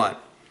everyone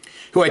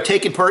who had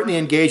taken part in the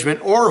engagement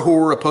or who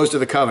were opposed to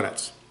the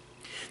covenants.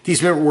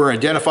 These men were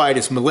identified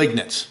as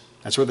malignants.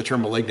 That's where the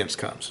term malignants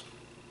comes.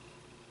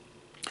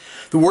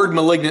 The word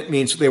malignant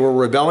means they were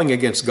rebelling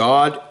against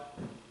God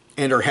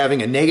and are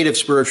having a negative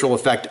spiritual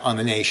effect on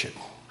the nation.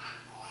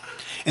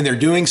 And they're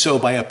doing so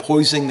by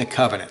opposing the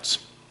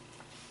covenants.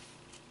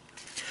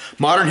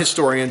 Modern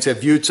historians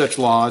have viewed such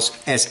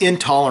laws as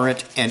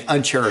intolerant and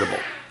uncharitable.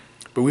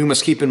 But we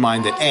must keep in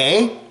mind that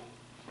A,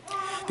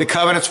 the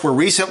covenants were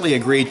recently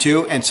agreed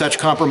to and such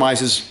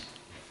compromises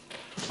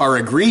are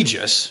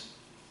egregious.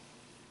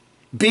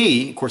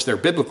 B, of course they're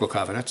biblical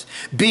covenants.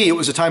 B, it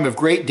was a time of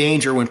great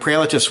danger when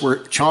prelatists were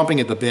chomping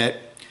at the bit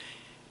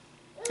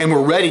and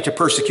were ready to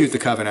persecute the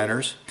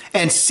Covenanters.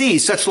 And C,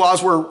 such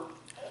laws were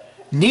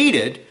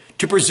needed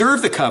to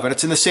preserve the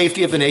covenants and the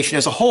safety of the nation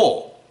as a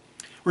whole.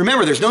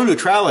 Remember, there's no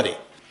neutrality.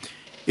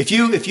 If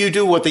you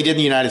do what they did in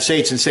the United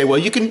States and say, well,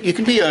 you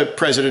can be a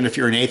president if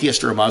you're an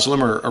atheist or a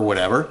Muslim or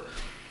whatever.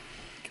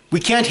 We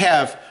can't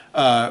have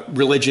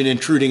religion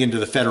intruding into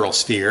the federal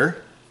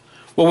sphere.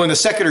 Well, when the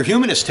secular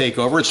humanists take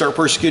over and start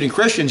persecuting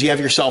Christians, you have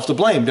yourself to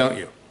blame, don't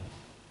you?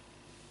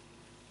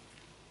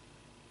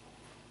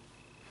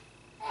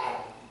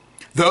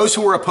 Those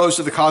who were opposed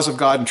to the cause of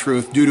God and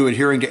truth due to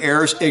adhering to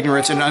errors,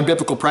 ignorance, and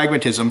unbiblical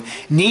pragmatism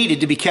needed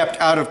to be kept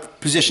out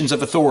of positions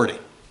of authority.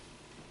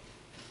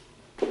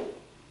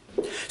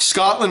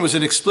 Scotland was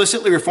an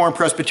explicitly Reformed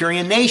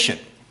Presbyterian nation.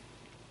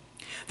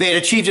 They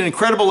had achieved an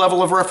incredible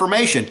level of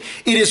Reformation.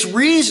 It is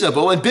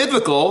reasonable and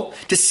biblical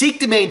to seek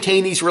to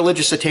maintain these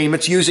religious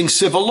attainments using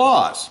civil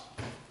laws.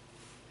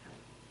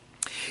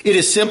 It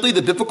is simply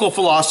the biblical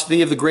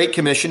philosophy of the Great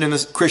Commission and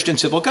the Christian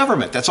civil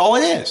government. That's all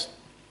it is.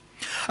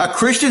 A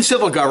Christian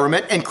civil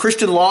government and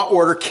Christian law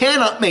order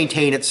cannot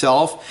maintain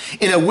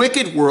itself in a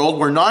wicked world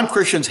where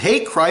non-Christians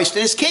hate Christ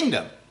and his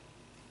kingdom.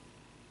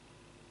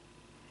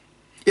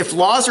 If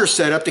laws are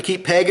set up to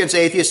keep pagans,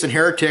 atheists, and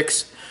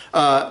heretics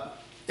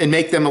and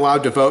make them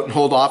allowed to vote and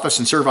hold office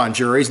and serve on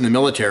juries in the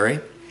military,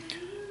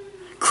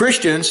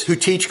 Christians who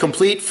teach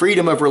complete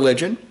freedom of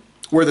religion,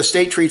 where the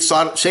state treats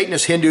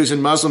Satanists, Hindus,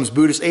 and Muslims,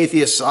 Buddhists,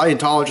 atheists,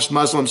 Scientologists,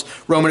 Muslims,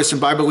 Romanists,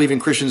 and Bible-believing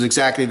Christians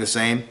exactly the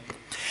same,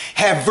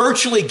 have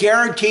virtually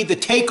guaranteed the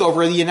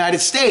takeover of the United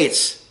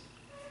States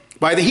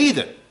by the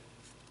heathen.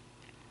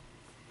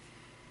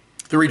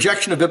 The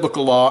rejection of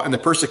biblical law and the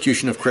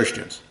persecution of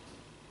Christians.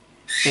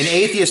 An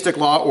atheistic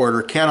law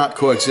order cannot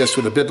coexist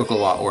with a biblical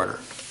law order.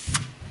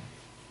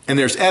 And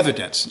there's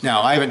evidence.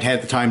 Now, I haven't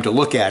had the time to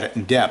look at it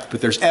in depth,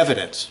 but there's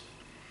evidence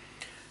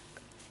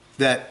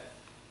that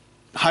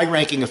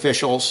high-ranking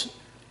officials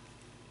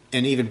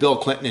and even Bill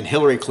Clinton and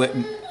Hillary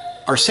Clinton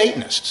are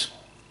Satanists.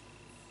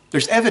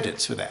 There's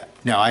evidence for that.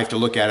 Now, I have to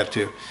look at it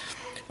too.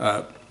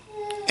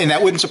 And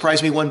that wouldn't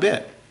surprise me one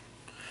bit.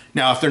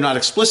 Now, if they're not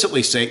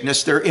explicitly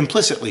Satanists, they're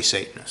implicitly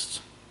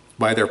Satanists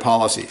by their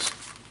policies.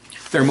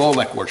 They're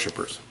Molech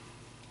worshipers.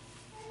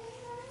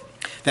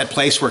 That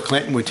place where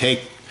Clinton would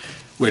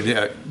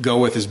go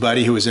with his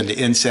buddy who was into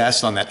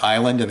incest on that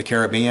island in the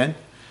Caribbean,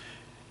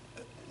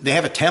 they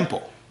have a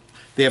temple.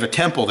 They have a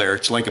temple there.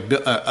 It's like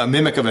a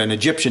mimic of an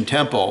Egyptian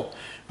temple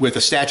with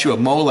a statue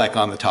of Molech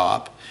on the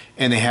top.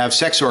 And they have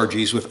sex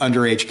orgies with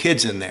underage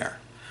kids in there.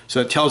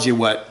 So it tells you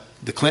what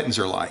the Clintons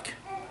are like.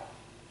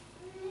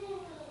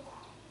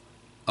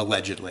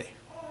 Allegedly.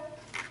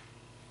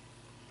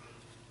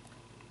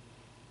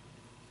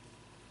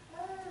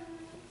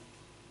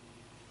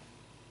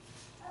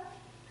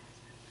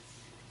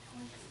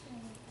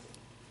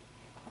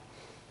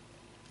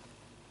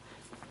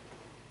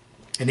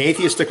 An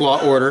atheistic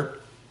law order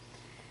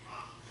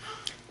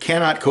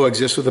cannot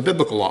coexist with a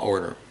biblical law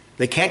order.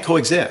 They can't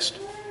coexist.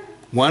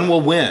 One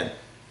will win,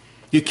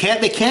 They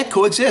can't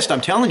coexist.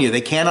 I'm telling you,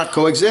 they cannot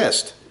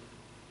coexist.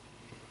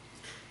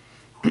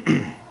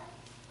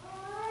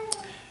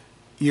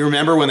 You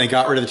remember when they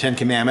got rid of the Ten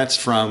Commandments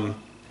from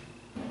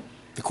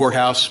the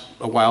courthouse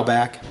a while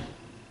back?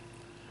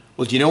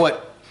 Well, do you know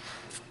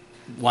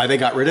why they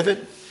got rid of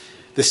it?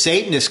 The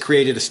Satanists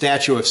created a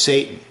statue of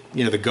Satan,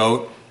 the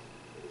goat,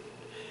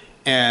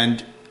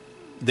 and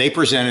they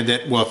presented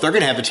that, well, if they're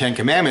going to have the Ten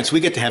Commandments, we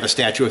get to have a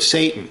statue of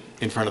Satan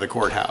in front of the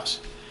courthouse.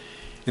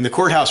 And the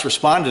courthouse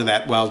responded to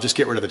that, well, just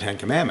get rid of the Ten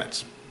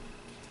Commandments.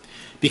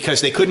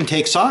 Because they couldn't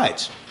take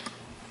sides.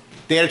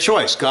 They had a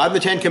choice, God and the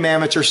Ten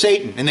Commandments or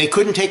Satan, and they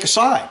couldn't take a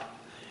side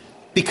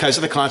because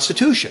of the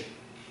Constitution.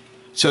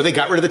 So they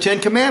got rid of the Ten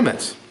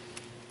Commandments.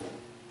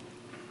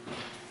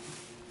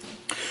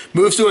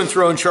 Moves to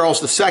enthrone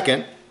Charles II,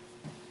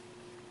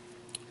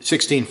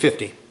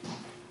 1650.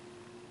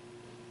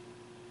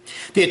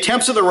 The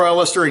attempts of the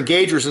royalists or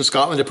engagers in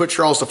Scotland to put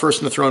Charles I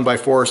on the throne by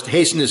force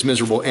hastened his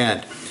miserable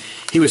end.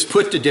 He was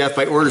put to death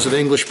by orders of the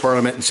English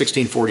Parliament in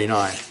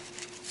 1649.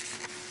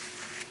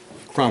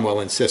 Cromwell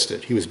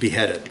insisted. He was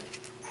beheaded.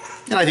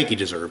 And I think he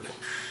deserved it.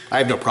 I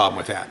have no problem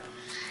with that.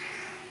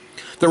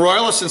 The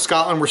royalists in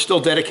Scotland were still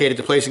dedicated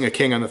to placing a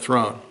king on the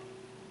throne.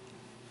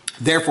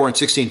 Therefore, in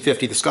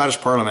 1650, the Scottish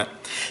Parliament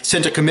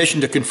sent a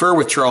commission to confer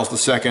with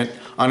Charles II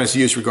on his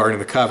views regarding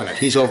the covenant.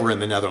 He's over in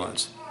the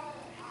Netherlands.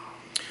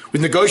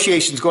 With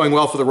negotiations going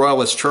well for the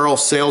royalists,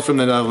 Charles sailed from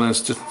the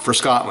Netherlands for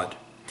Scotland.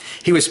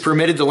 He was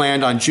permitted to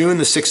land on June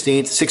the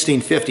 16th,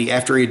 1650,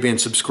 after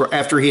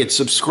he had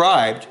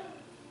subscribed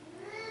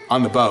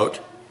on the boat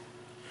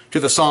to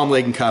the Psalm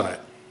League and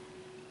Covenant.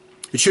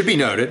 It should be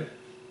noted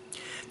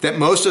that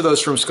most of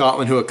those from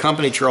Scotland who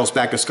accompanied Charles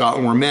back to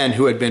Scotland were men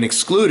who had been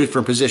excluded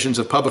from positions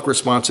of public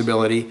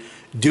responsibility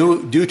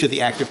due to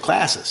the active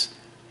classes.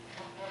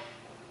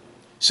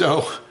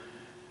 So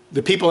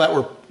the people that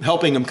were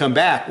helping him come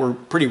back were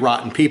pretty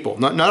rotten people.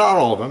 Not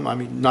all of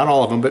them, not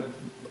all of them, but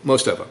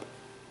most of them.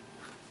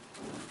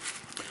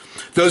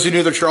 Those who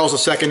knew that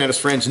Charles II and his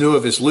friends knew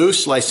of his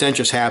loose,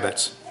 licentious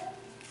habits.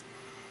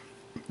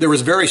 There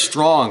was very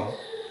strong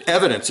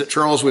evidence that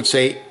Charles would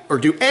say or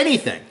do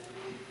anything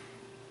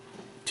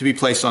to be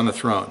placed on the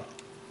throne.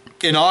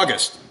 In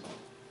August,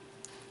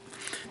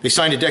 he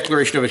signed a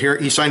declaration of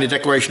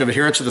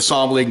adherence to the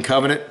Psalm League and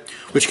Covenant,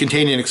 which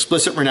contained an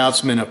explicit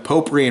renouncement of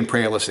popery and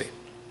prelacy.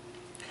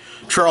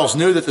 Charles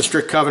knew that the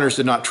strict Covenanters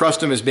did not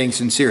trust him as being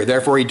sincere.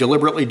 Therefore, he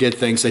deliberately did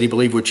things that he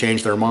believed would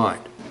change their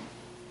mind.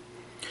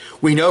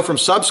 We know from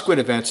subsequent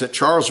events that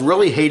Charles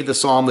really hated the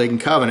Psalm League and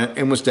Covenant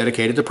and was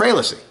dedicated to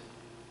prelacy.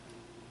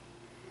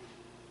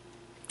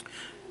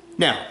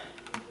 Now,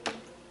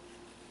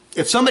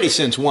 if somebody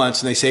sins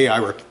once and they say,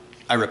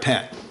 I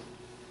repent,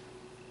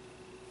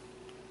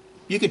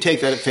 you can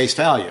take that at face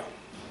value.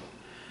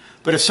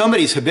 But if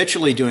somebody's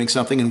habitually doing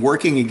something and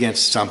working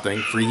against something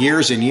for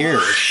years and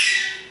years,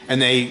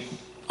 and they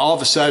all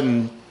of a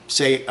sudden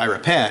say, I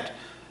repent,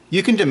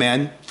 you can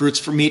demand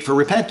meat for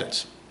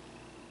repentance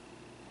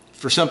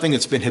for something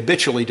that's been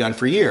habitually done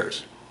for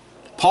years.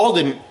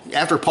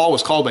 After Paul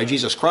was called by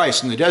Jesus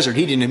Christ in the desert,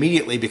 he didn't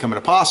immediately become an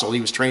apostle.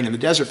 He was trained in the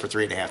desert for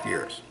 3.5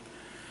 years.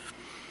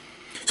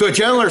 So a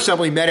General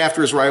Assembly met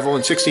after his arrival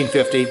in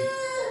 1650,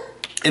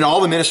 and all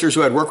the ministers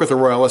who had worked with the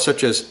royalists,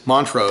 such as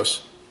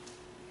Montrose,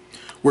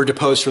 were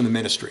deposed from the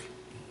ministry.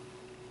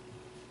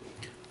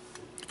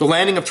 The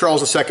landing of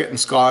Charles II in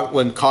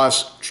Scotland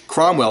caused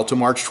Cromwell to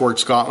march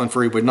towards Scotland,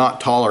 for he would not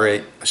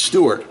tolerate a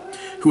Stuart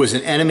who was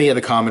an enemy of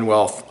the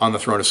Commonwealth on the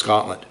throne of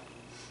Scotland.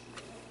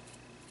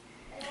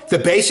 The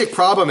basic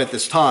problem at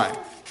this time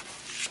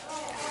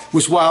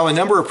was while a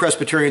number of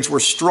Presbyterians were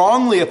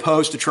strongly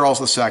opposed to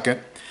Charles II,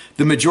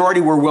 the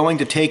majority were willing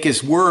to take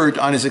his word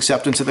on his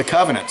acceptance of the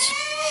covenants,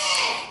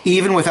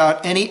 even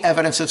without any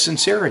evidence of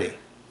sincerity.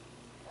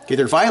 Okay,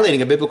 they're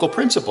violating a biblical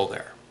principle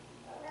there.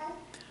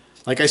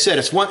 Like I said,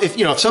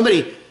 if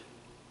somebody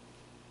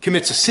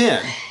commits a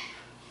sin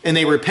and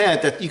they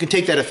repent, that you can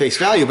take that at face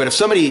value. But if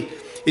somebody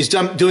is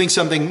doing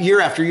something year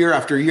after year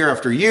after year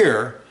after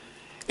year,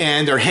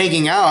 and they're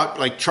hanging out,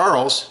 like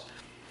Charles,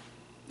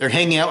 they're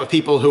hanging out with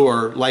people who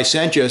are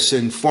licentious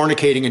and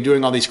fornicating and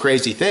doing all these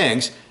crazy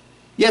things,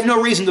 you have no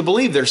reason to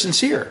believe they're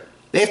sincere.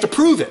 They have to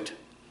prove it.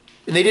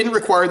 And they didn't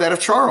require that of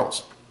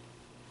Charles.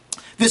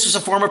 This was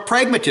a form of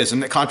pragmatism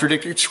that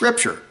contradicted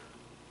Scripture.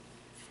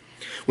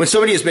 When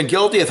somebody has been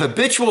guilty of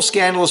habitual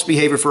scandalous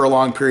behavior for a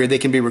long period, they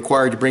can be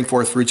required to bring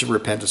forth fruits of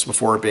repentance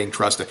before being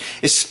trusted,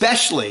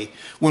 especially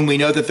when we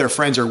know that their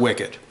friends are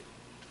wicked.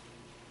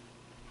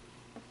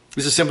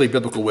 This is simply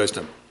biblical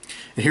wisdom.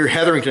 And here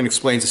Hetherington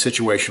explains the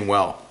situation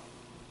well.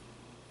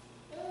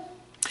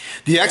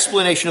 The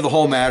explanation of the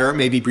whole matter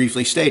may be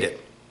briefly stated.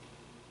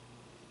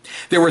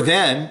 There were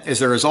then, as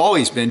there has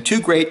always been, two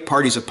great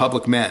parties of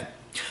public men.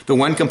 The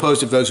one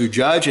composed of those who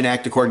judge and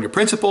act according to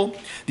principle,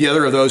 the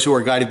other of those who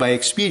are guided by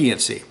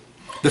expediency.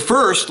 The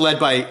first, led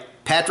by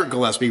Patrick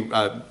Gillespie,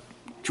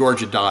 George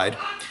had died,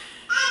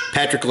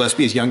 Patrick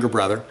Gillespie, his younger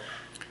brother,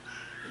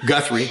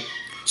 Guthrie,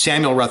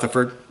 Samuel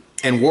Rutherford,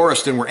 and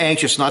Warriston were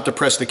anxious not to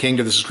press the king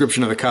to the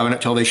subscription of the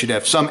covenant till they should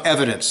have some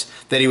evidence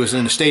that he was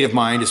in a state of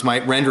mind as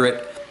might render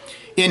it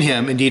in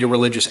him indeed a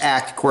religious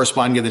act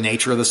corresponding to the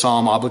nature of the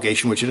solemn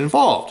obligation which it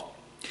involved.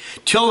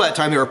 Till that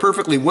time they were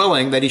perfectly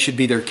willing that he should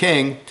be their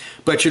king,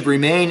 but should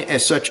remain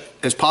as such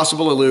as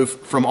possible aloof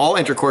from all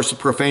intercourse with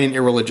profane and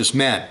irreligious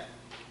men.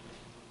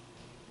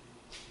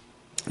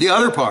 The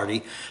other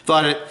party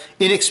thought it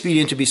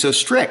inexpedient to be so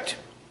strict.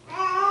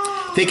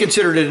 They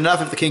considered it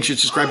enough if the king should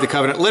subscribe the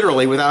covenant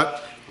literally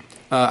without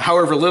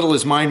however little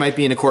his mind might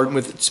be in accordance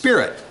with its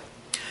spirit,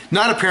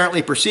 not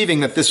apparently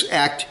perceiving that this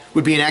act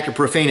would be an act of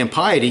profane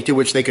impiety to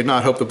which they could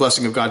not hope the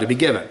blessing of God to be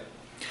given.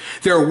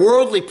 Their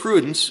worldly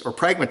prudence or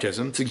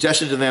pragmatism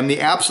suggested to them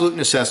the absolute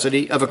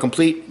necessity of a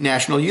complete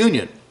national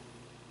union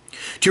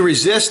to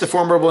resist the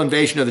formidable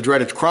invasion of the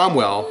dreaded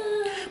Cromwell,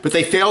 but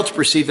they failed to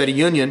perceive that a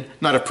union,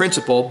 not of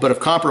principle, but of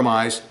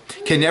compromise,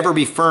 can never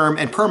be firm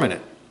and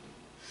permanent.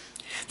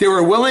 They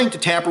were willing to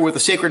tamper with the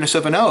sacredness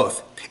of an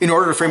oath in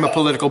order to frame a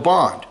political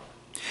bond.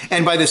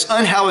 And by this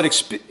unhallowed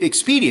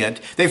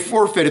expedient, they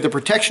forfeited the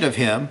protection of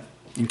him,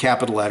 in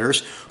capital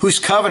letters, whose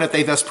covenant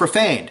they thus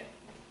profaned.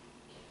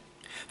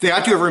 They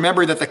ought to have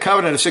remembered that the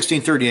covenant of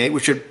 1638,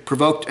 which had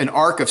provoked an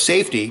ark of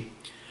safety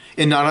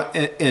in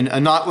a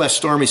not less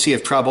stormy sea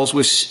of troubles,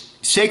 was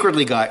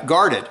sacredly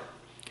guarded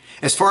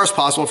as far as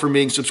possible from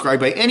being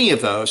subscribed by any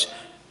of those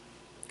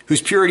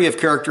whose purity of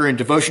character and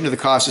devotion to the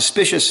cause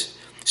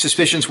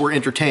suspicions were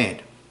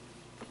entertained.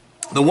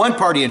 The one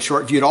party, in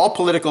short, viewed all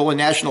political and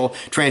national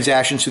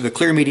transactions through the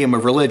clear medium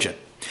of religion,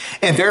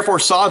 and therefore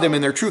saw them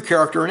in their true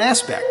character and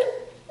aspect.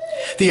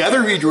 The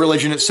other viewed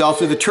religion itself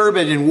through the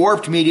turbid and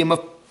warped medium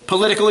of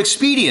political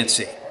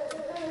expediency,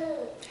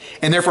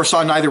 and therefore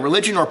saw neither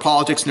religion nor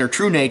politics in their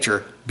true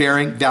nature,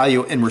 bearing,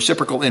 value, and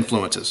reciprocal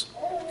influences.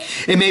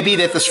 It may be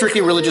that the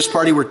strictly religious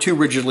party were too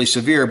rigidly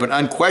severe, but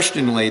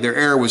unquestionably their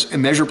error was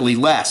immeasurably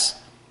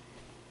less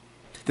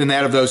than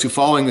that of those who,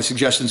 following the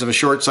suggestions of a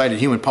short-sighted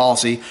human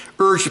policy,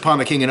 urged upon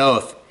the king an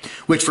oath,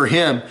 which for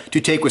him to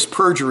take was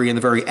perjury in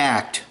the very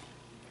act,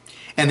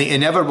 and the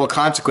inevitable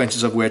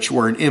consequences of which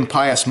were an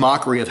impious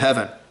mockery of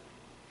heaven,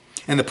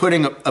 and the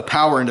putting of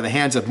power into the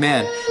hands of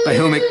men by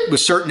whom it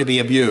was certain to be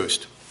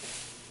abused.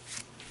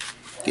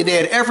 They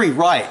had every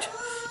right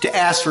to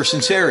ask for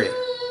sincerity.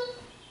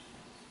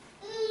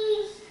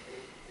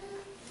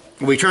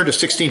 We turn to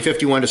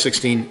 1651 to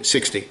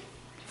 1660.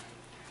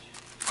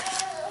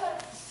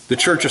 The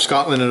Church of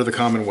Scotland under the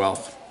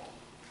Commonwealth.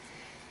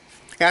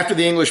 After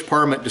the English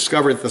Parliament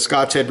discovered that the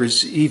Scots had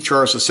received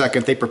Charles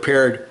II, they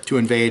prepared to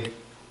invade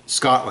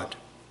Scotland.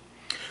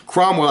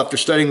 Cromwell, after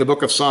studying the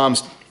Book of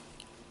Psalms,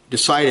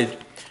 decided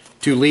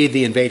to lead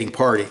the invading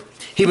party.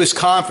 He was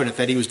confident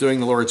that he was doing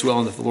the Lord's will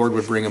and that the Lord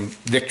would bring him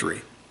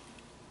victory.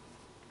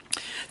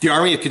 The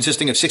army,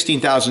 consisting of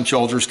 16,000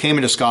 soldiers, came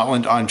into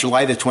Scotland on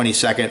July the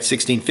 22nd,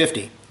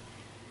 1650.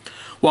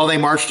 While they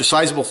marched, a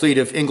sizable fleet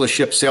of English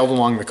ships sailed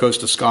along the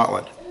coast of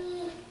Scotland.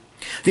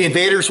 The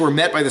invaders were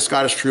met by the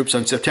Scottish troops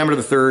on September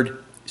the 3rd,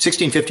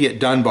 1650 at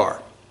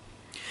Dunbar.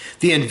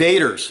 The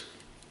invaders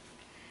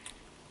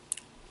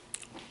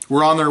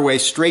were on their way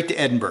straight to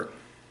Edinburgh.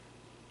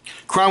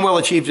 Cromwell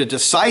achieved a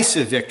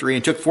decisive victory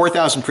and took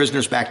 4,000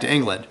 prisoners back to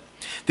England.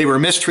 They were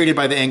mistreated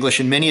by the English,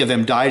 and many of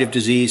them died of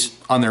disease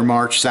on their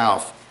march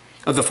south.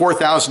 Of the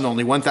 4,000,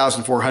 only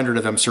 1,400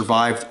 of them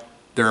survived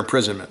their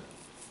imprisonment.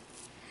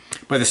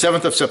 By the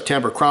 7th of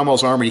September,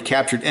 Cromwell's army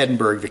captured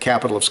Edinburgh, the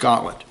capital of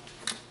Scotland.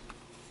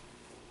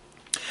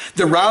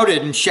 The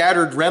routed and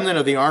shattered remnant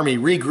of the army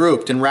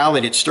regrouped and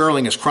rallied at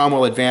Stirling as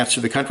Cromwell advanced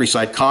through the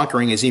countryside,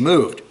 conquering as he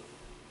moved.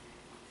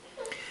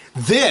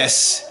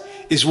 This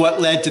is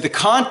what led to the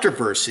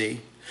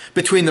controversy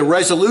between the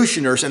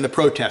resolutioners and the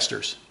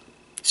protesters,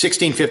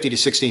 1650 to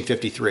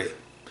 1653.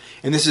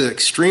 And this is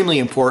extremely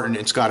important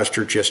in Scottish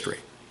church history.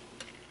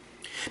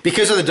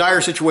 Because of the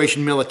dire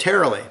situation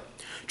militarily,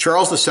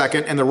 Charles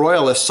II and the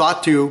Royalists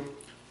sought to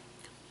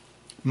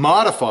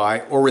modify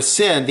or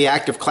rescind the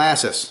Act of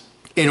Classis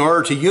in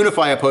order to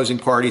unify opposing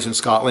parties in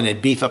Scotland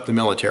and beef up the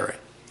military.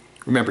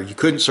 Remember, you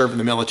couldn't serve in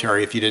the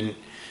military if you didn't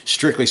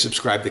strictly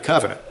subscribe the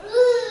covenant.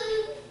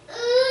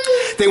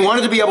 They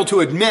wanted to be able to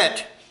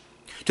admit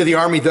to the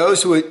army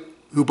those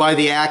who by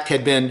the act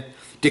had been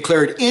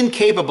declared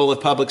incapable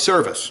of public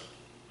service.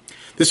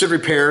 This would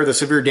repair the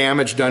severe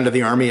damage done to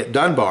the army at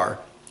Dunbar,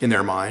 in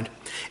their mind,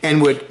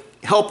 and would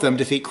help them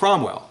defeat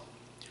Cromwell.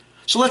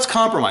 So let's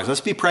compromise.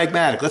 Let's be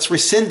pragmatic. Let's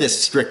rescind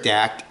this strict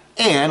act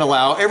and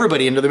allow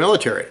everybody into the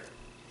military.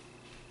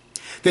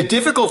 The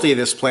difficulty of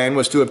this plan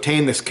was to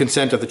obtain the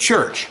consent of the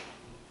church.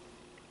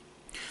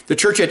 The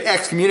church had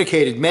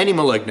excommunicated many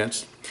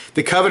malignants.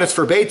 The covenants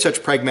forbade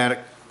such pragmatic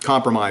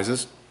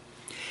compromises.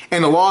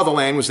 And the law of the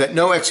land was that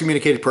no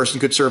excommunicated person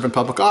could serve in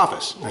public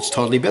office. That's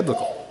totally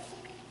biblical.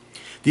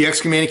 The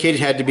excommunicated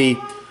had to be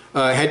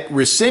had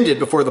rescinded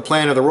before the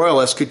plan of the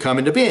Royalists could come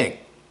into being.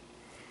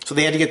 So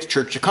they had to get the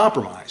church to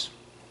compromise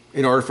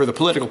in order for the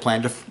political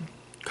plan to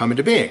come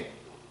into being.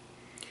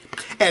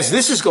 As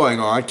this is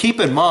going on, keep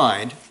in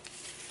mind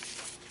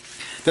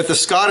that the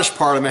Scottish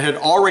Parliament had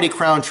already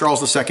crowned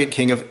Charles II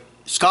King of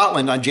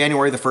Scotland on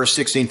January the 1st,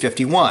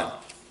 1651.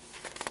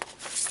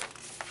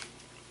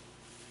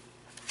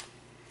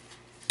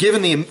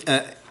 Given the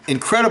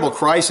incredible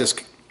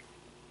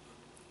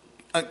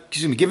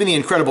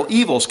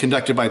evils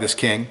conducted by this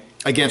king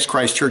against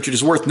Christ's church, it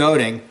is worth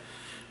noting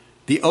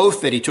the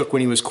oath that he took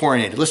when he was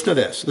coronated. Listen to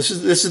this. This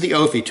is the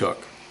oath he took.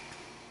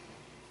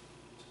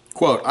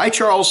 Quote, I,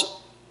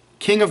 Charles,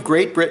 King of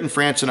Great Britain,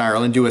 France, and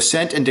Ireland, do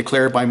assent and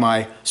declare by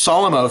my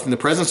solemn oath in the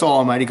presence of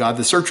Almighty God,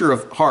 the searcher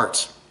of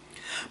hearts,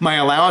 my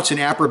allowance and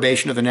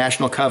approbation of the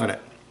national covenant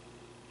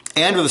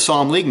and of the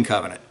solemn league and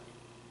covenant,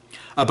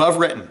 above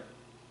written,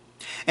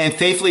 and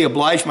faithfully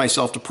oblige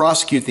myself to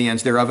prosecute the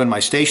ends thereof in my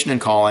station and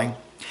calling,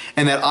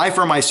 and that I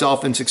for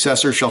myself and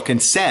successors shall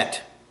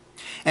consent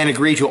and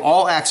agree to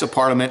all acts of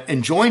Parliament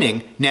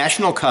enjoining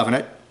national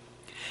covenant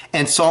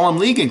and solemn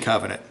league and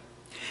covenant,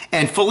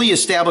 and fully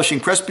establishing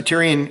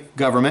Presbyterial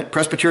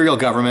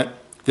government,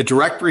 the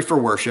directory for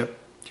worship,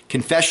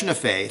 confession of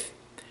faith,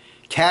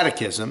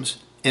 catechisms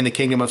in the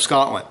Kingdom of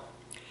Scotland,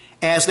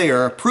 as they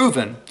are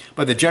proven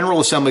by the general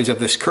assemblies of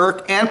this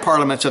kirk and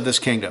parliaments of this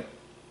kingdom.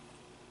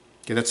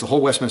 Okay, that's the whole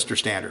Westminster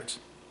Standards.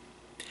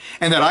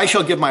 And that I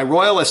shall give my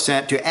royal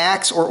assent to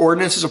acts or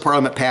ordinances of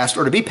Parliament passed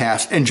or to be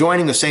passed,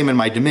 enjoining the same in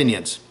my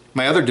dominions,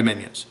 my other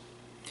dominions.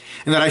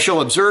 And that I shall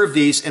observe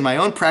these in my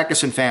own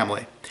practice and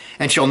family,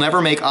 and shall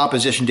never make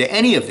opposition to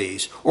any of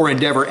these, or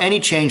endeavor any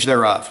change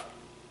thereof.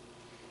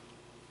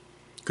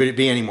 Could it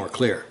be any more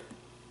clear?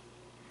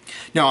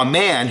 Now, a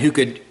man who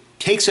could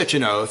take such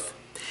an oath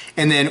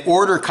and then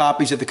order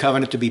copies of the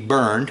covenant to be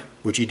burned,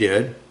 which he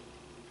did,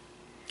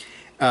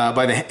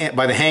 by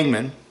the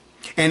hangman,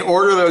 and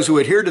order those who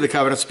adhere to the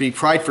covenants to be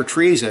tried for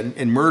treason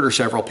and murder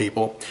several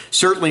people,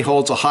 certainly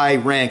holds a high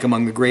rank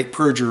among the great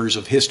perjurers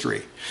of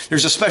history.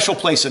 There's a special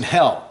place in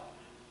hell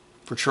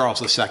for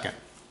Charles II.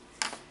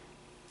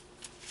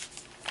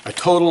 A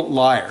total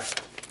liar,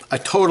 a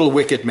total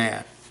wicked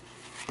man.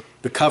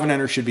 The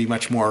Covenanters should be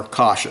much more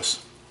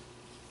cautious.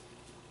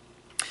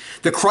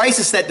 The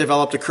crisis that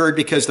developed occurred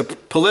because the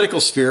political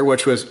sphere,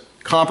 which was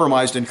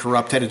compromised and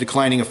corrupt, had a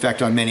declining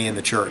effect on many in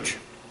the church.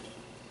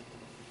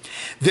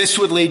 This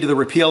would lead to the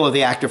repeal of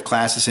the Act of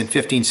Classes in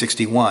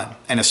 1561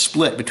 and a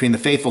split between the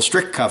faithful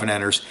strict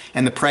Covenanters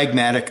and the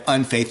pragmatic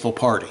unfaithful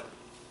party.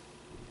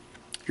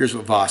 Here's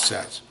what Voss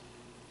says.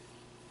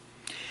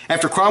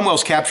 After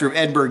Cromwell's capture of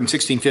Edinburgh in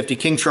 1650,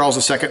 King Charles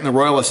II and the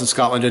Royalists in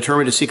Scotland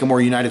determined to seek a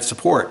more united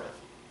support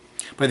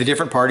by the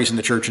different parties in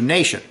the church and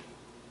nation.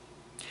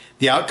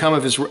 The outcome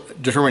of his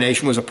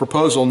determination was a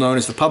proposal known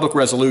as the Public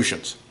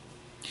Resolutions.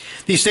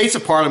 The Estates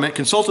of Parliament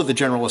consulted the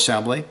General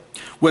Assembly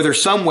whether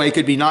some way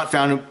could be not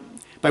found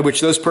by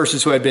which those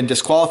persons who had been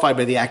disqualified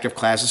by the Act of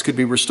Classes could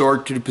be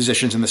restored to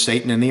positions in the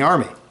state and in the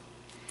army.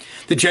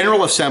 The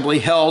General Assembly,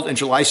 held in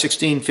July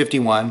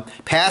 1651,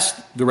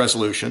 passed the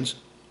resolutions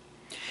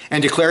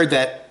and declared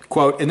that,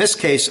 quote, in this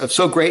case of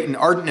so great and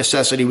ardent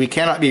necessity, we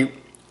cannot be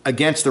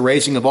against the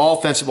raising of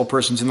all fencible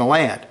persons in the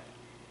land,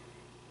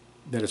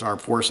 that is,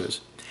 armed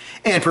forces,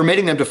 and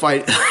permitting them to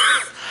fight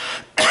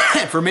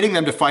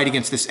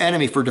against this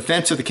enemy for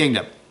defense of the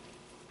kingdom,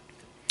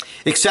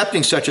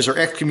 excepting such as are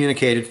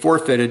excommunicated,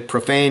 forfeited,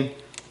 profane,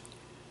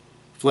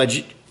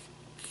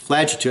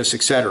 flagitious,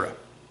 etc.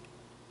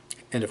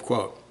 End of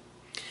quote.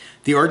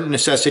 The ardent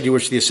necessity to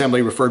which the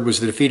Assembly referred was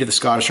the defeat of the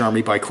Scottish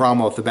army by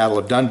Cromwell at the Battle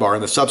of Dunbar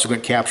and the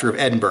subsequent capture of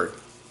Edinburgh.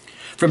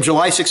 From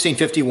July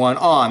 1651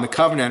 on, the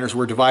Covenanters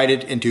were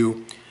divided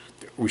into,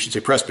 we should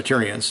say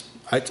Presbyterians.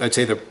 I'd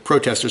say the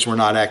protesters were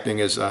not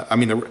acting as, the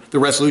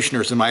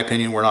resolutioners, in my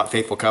opinion, were not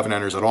faithful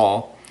Covenanters at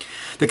all.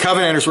 The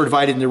Covenanters were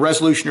divided into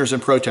resolutioners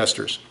and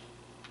protesters.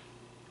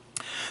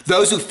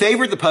 Those who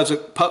favored the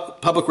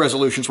public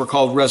resolutions were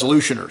called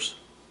resolutioners,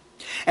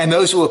 and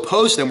those who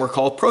opposed them were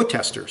called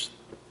protesters,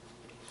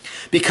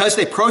 because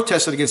they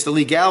protested against the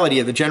legality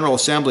of the General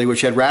Assembly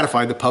which had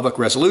ratified the public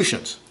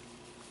resolutions.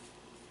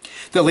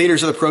 The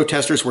leaders of the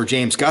protesters were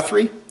James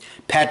Guthrie,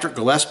 Patrick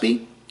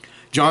Gillespie,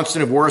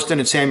 Johnston of Warriston,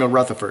 and Samuel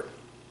Rutherford.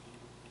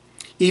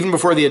 Even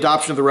before the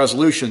adoption of the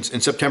resolutions in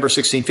September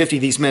 1650,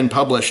 these men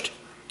published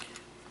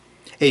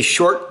a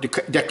short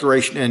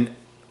declaration and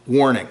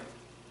warning.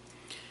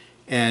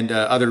 And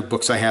other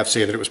books I have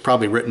say that it was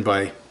probably written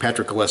by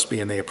Patrick Gillespie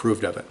and they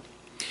approved of it,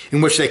 in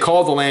which they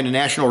called the land to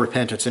national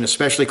repentance and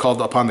especially called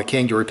upon the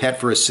king to repent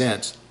for his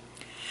sins,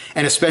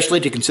 and especially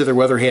to consider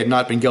whether he had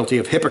not been guilty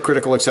of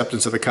hypocritical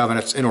acceptance of the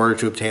covenants in order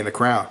to obtain the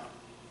crown.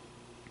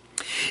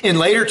 In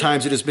later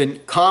times, it has been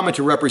common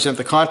to represent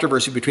the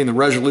controversy between the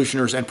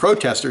resolutioners and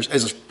protesters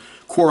as a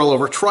quarrel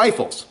over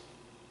trifles,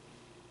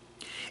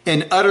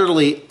 an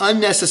utterly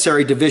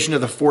unnecessary division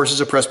of the forces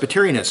of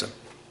Presbyterianism.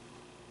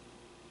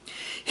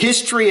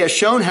 History has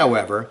shown,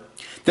 however,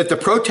 that the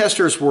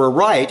protesters were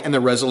right and the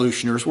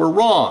resolutioners were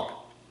wrong.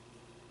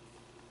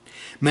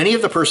 Many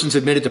of the persons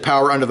admitted to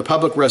power under the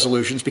public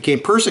resolutions became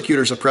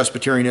persecutors of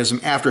Presbyterianism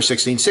after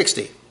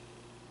 1660.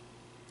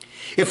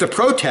 If the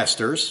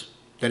protesters,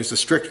 that is the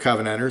strict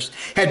Covenanters,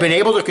 had been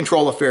able to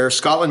control affairs,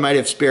 Scotland might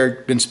have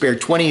been spared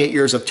 28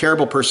 years of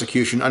terrible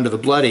persecution under the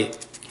bloody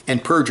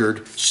and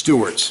perjured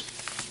Stuarts.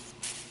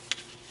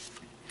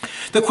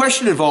 The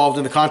question involved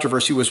in the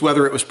controversy was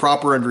whether it was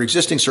proper under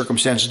existing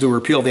circumstances to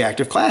repeal the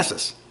active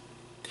classes.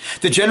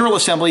 The General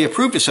Assembly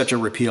approved of such a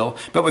repeal,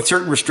 but with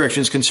certain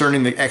restrictions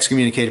concerning the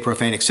excommunicated,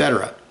 profane,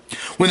 etc.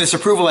 When this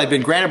approval had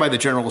been granted by the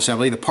General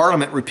Assembly, the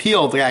Parliament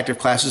repealed the active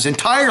classes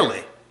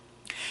entirely,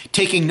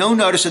 taking no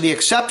notice of the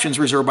exceptions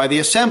reserved by the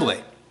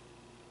Assembly.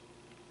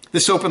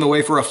 This opened the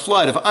way for a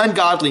flood of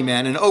ungodly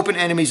men and open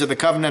enemies of the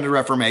covenanted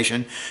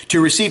Reformation to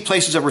receive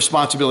places of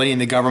responsibility in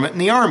the government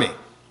and the army.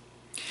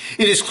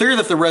 It is clear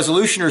that the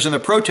resolutioners and the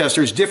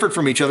protesters differed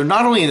from each other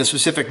not only in the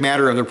specific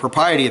matter of the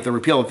propriety of the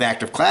repeal of the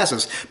active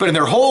classes, but in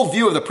their whole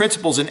view of the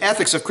principles and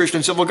ethics of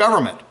Christian civil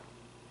government.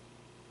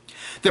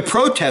 The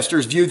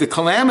protesters viewed the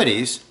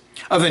calamities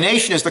of the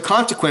nation as the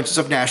consequences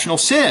of national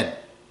sin.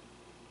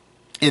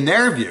 In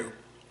their view,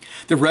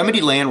 the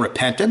remedy lay in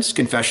repentance,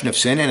 confession of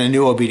sin, and a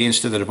new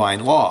obedience to the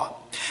divine law.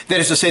 That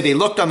is to say, they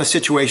looked on the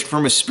situation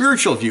from a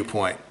spiritual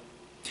viewpoint,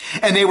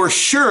 and they were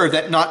sure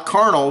that not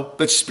carnal,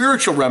 but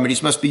spiritual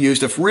remedies must be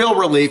used if real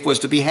relief was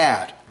to be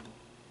had.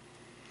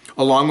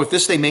 Along with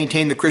this, they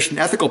maintained the Christian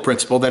ethical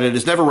principle that it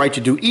is never right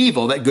to do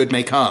evil that good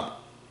may come,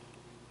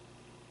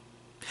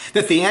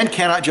 that the end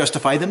cannot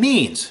justify the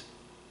means,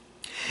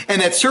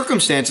 and that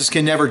circumstances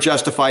can never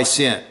justify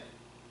sin.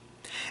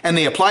 And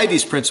they applied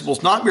these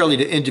principles not merely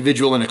to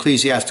individual and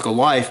ecclesiastical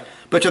life,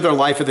 but to their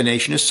life of the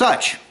nation as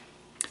such.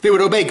 They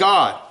would obey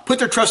God, put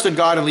their trust in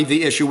God, and leave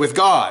the issue with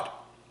God.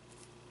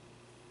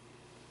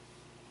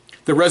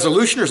 The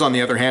resolutioners, on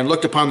the other hand,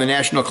 looked upon the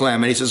national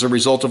calamities as a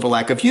result of a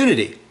lack of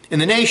unity in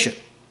the nation.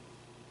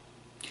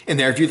 In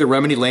their view, the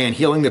remedy lay in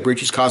healing the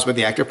breaches caused by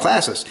the active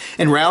classes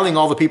and rallying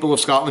all the people of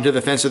Scotland to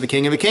the defense of the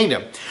king and the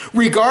kingdom,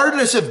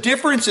 regardless of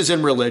differences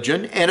in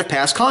religion and of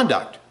past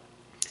conduct.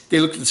 They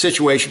looked at the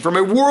situation from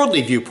a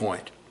worldly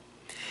viewpoint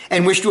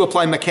and wished to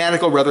apply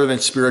mechanical rather than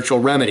spiritual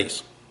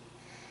remedies.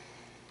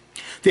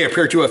 They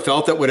appear to have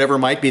felt that whatever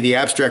might be the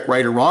abstract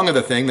right or wrong of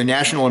the thing, the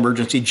national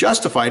emergency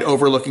justified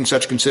overlooking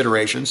such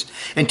considerations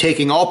and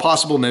taking all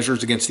possible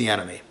measures against the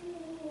enemy.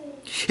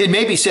 It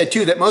may be said,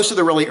 too, that most of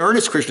the really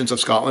earnest Christians of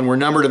Scotland were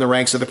numbered in the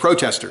ranks of the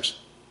protesters.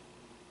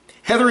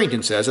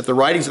 Hetherington says that the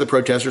writings of the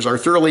protesters are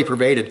thoroughly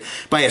pervaded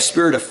by a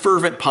spirit of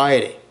fervent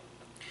piety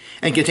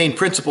and contain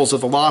principles of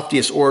the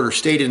loftiest order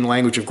stated in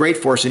language of great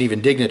force and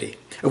even dignity,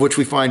 of which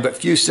we find but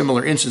few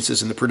similar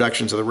instances in the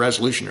productions of the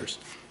resolutioners.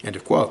 End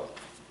of quote.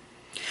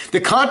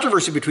 The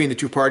controversy between the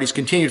two parties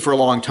continued for a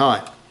long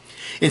time.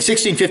 In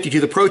 1652,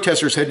 the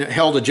protesters had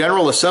held a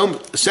general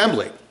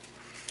assembly,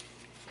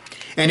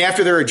 and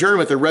after their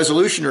adjournment, the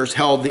resolutioners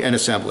held an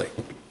assembly,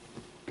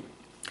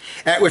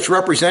 at which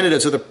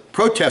representatives of the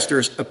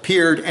protesters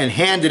appeared and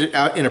handed it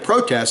out in a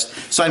protest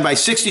signed by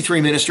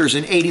 63 ministers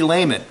and 80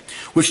 laymen,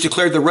 which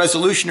declared the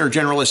resolutioner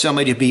general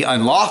assembly to be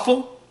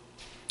unlawful,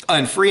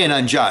 unfree, and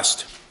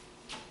unjust.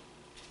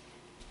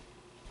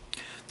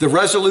 The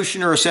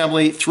resolutioner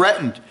assembly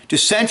threatened to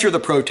censure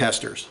the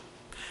protesters,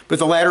 but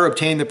the latter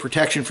obtained the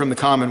protection from the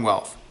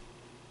Commonwealth.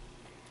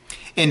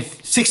 In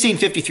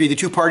 1653, the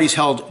two parties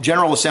held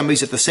general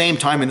assemblies at the same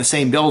time in the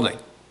same building.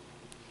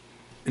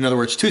 In other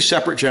words, two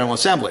separate general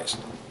assemblies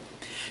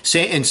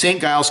in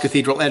St. Giles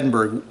Cathedral,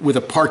 Edinburgh, with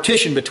a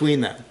partition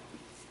between them.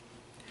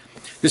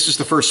 This is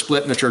the first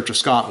split in the Church of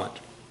Scotland.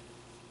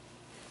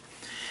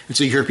 And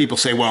so you hear people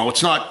say, well,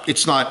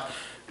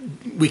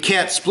 we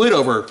can't split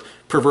over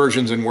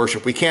perversions in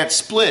worship. We can't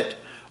split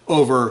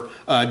over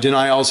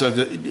denials of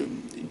the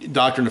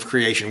doctrine of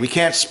creation. We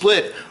can't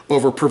split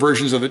over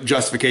perversions of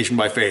justification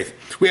by faith.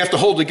 We have to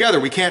hold together.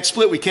 We can't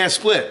split. We can't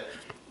split.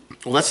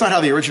 Well, that's not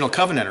how the original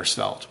Covenanters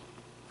felt.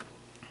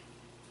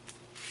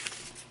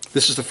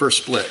 This is the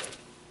first split.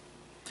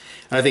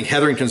 And I think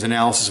Hetherington's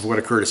analysis of what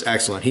occurred is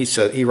excellent.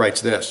 He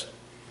writes this: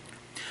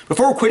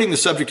 before quitting the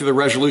subject of the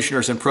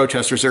resolutioners and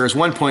protesters, there is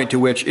one point to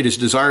which it is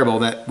desirable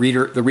that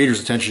the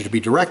reader's attention should be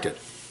directed.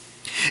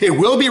 It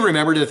will be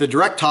remembered that the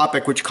direct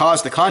topic which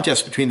caused the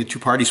contest between the two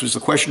parties was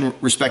the question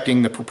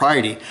respecting the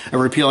propriety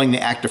of repealing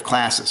the active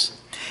classes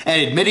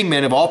and admitting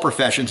men of all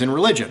professions and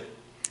religion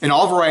and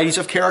all varieties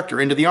of character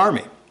into the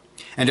army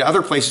and to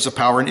other places of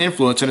power and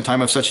influence in a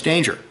time of such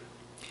danger.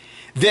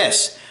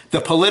 This, the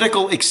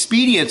political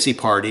expediency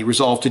party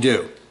resolved to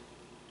do,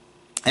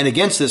 and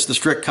against this the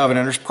strict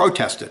Covenanters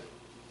protested.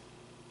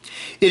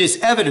 It is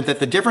evident that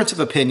the difference of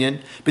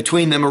opinion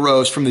between them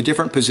arose from the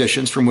different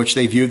positions from which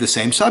they viewed the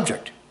same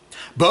subject.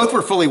 Both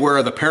were fully aware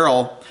of the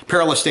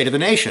perilous state of the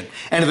nation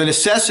and of the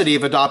necessity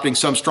of adopting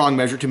some strong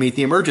measure to meet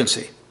the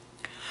emergency.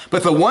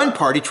 But the one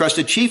party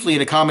trusted chiefly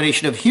in a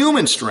combination of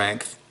human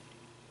strength,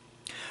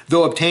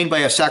 though obtained by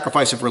a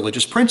sacrifice of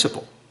religious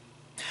principle.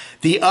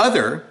 The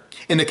other,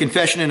 in the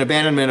confession and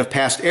abandonment of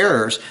past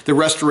errors, the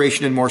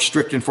restoration and more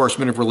strict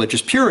enforcement of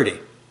religious purity,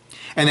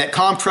 and that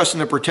calm trust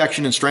in the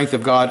protection and strength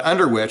of God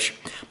under which,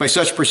 by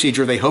such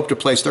procedure, they hoped to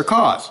place their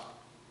cause.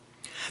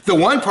 The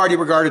one party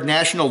regarded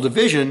national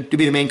division to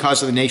be the main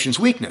cause of the nation's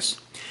weakness.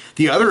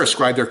 The other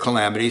ascribed their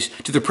calamities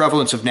to the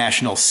prevalence of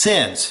national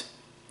sins,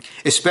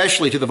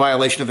 especially to the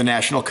violation of the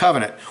national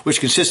covenant,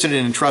 which consisted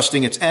in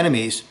entrusting its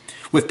enemies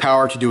with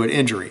power to do it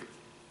injury.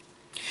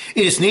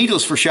 It is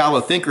needless for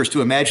shallow thinkers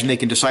to imagine they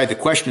can decide the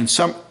question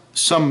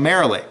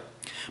summarily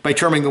by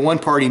terming the one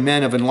party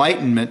men of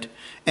enlightenment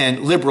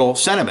and liberal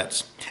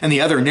sentiments, and the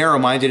other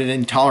narrow-minded and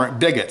intolerant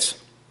bigots.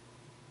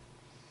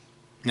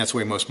 And that's the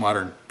way most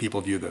modern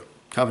people view the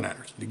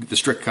Covenanters, the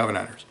strict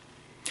Covenanters.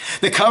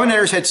 The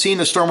Covenanters had seen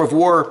the storm of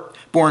war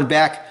borne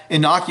back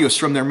innocuous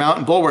from their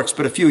mountain bulwarks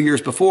but a few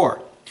years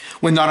before,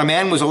 when not a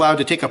man was allowed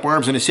to take up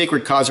arms in a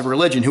sacred cause of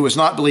religion who was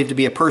not believed to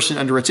be a person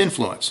under its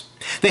influence.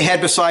 They had,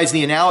 besides,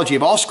 the analogy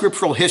of all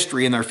scriptural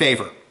history in their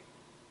favor,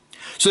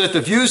 so that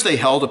the views they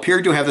held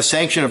appeared to have the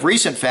sanction of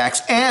recent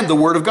facts and the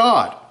Word of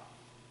God.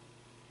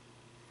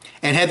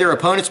 And had their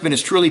opponents been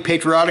as truly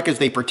patriotic as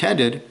they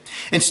pretended,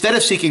 instead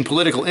of seeking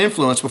political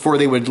influence before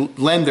they would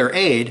lend their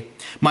aid,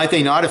 might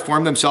they not have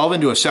formed themselves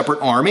into a separate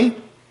army,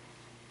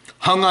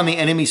 hung on the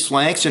enemy's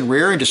flanks and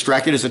rear and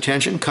distracted his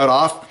attention, cut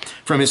off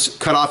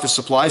his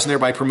supplies, and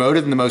thereby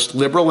promoted in the most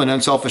liberal and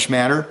unselfish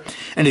manner,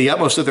 and to the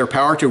utmost of their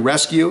power to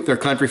rescue their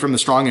country from the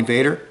strong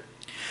invader?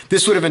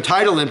 This would have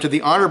entitled them to the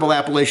honorable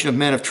appellation of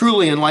men of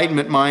truly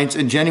enlightened minds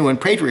and genuine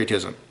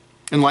patriotism.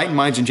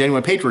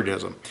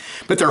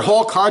 But their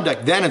whole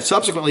conduct then and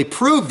subsequently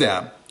proved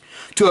them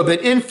to have been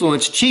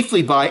influenced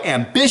chiefly by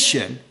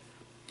ambition,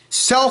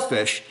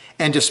 selfish,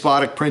 and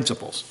despotic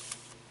principles.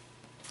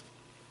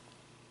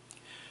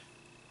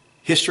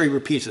 History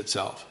repeats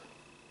itself.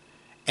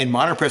 And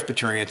modern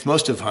Presbyterians,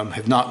 most of them,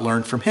 have not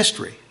learned from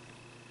history.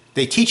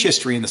 They teach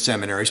history in the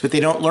seminaries, but they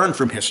don't learn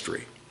from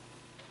history.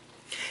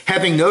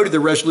 Having noted the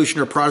resolution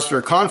of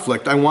Protestant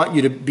conflict, I want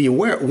you to be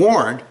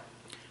warned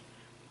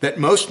that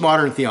most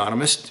modern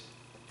theonomists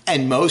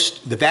and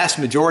the vast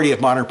majority of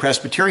modern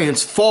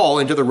Presbyterians fall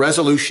into the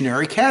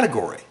resolutionary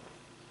category.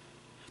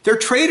 They're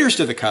traitors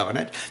to the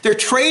covenant. They're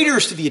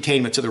traitors to the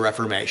attainments of the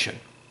Reformation.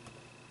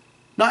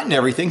 Not in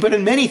everything, but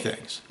in many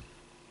things.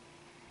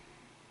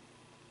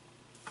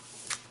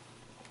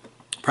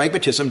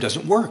 Pragmatism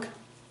doesn't work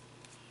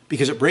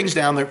because it brings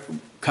down the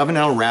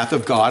covenantal wrath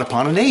of God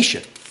upon a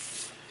nation.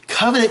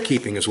 Covenant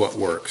keeping is what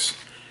works.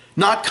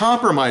 Not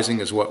compromising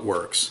is what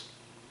works.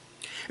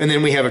 And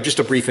then we have just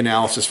a brief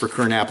analysis for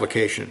current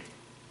application.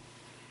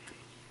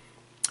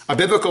 A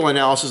biblical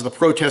analysis of the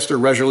protest or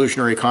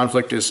resolutionary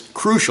conflict is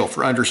crucial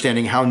for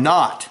understanding how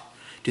not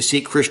to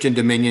seek Christian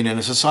dominion in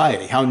a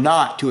society, how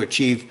not to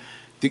achieve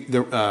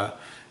the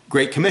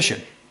Great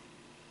Commission.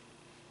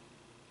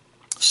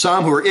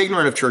 Some who are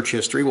ignorant of church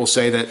history will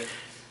say that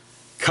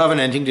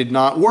covenanting did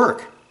not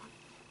work,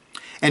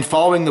 and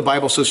following the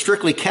Bible so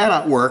strictly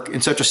cannot work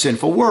in such a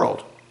sinful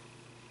world.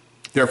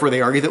 Therefore,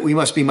 they argue that we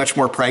must be much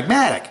more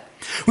pragmatic.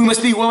 We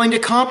must be willing to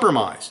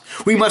compromise.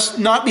 We must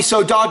not be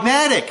so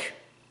dogmatic.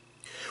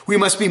 We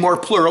must be more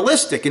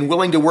pluralistic and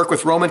willing to work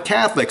with Roman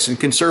Catholics and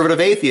conservative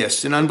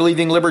atheists and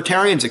unbelieving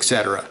libertarians,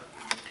 etc.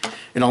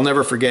 And I'll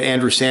never forget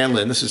Andrew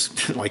Sandlin, this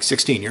is like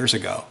 16 years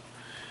ago,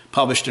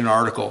 published an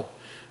article.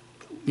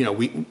 You know,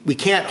 we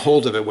can't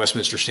hold to the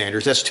Westminster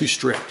Standards. That's too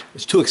strict.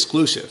 It's too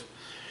exclusive.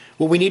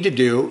 What we need to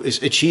do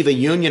is achieve a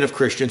union of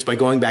Christians by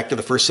going back to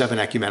the first 7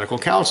 ecumenical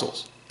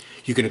councils.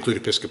 You can include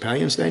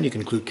Episcopalians then, you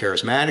can include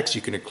Charismatics, you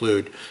can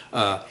include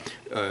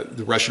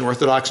the Russian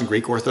Orthodox and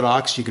Greek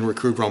Orthodox, you can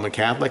recruit Roman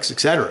Catholics,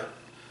 etc.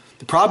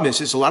 The problem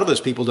is a lot of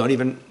those people don't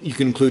even, you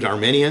can include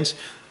Arminians,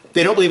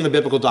 they don't believe in the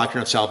biblical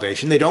doctrine of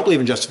salvation, they don't believe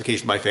in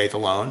justification by faith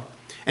alone,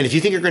 and if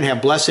you think you're going to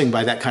have blessing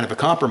by that kind of a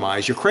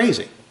compromise, you're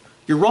crazy.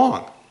 You're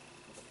wrong.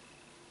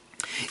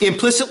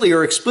 Implicitly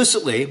or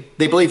explicitly,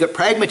 they believe that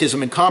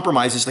pragmatism and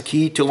compromise is the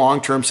key to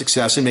long-term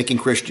success in making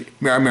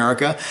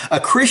America a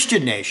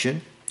Christian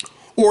nation,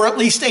 or at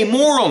least a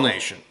moral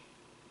nation.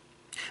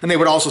 And they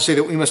would also say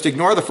that we must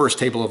ignore the first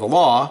table of the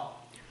law,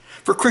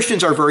 for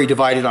Christians are very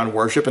divided on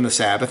worship and the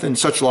Sabbath, and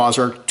such laws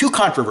are too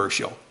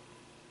controversial.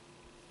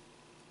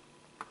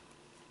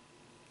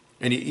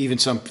 And even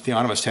some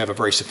theonomists have a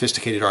very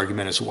sophisticated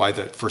argument as to why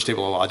the first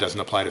table of the law doesn't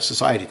apply to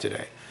society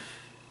today.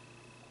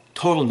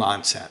 Total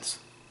nonsense.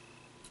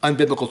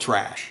 Unbiblical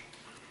trash.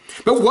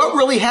 But what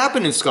really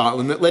happened in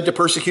Scotland that led to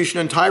persecution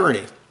and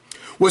tyranny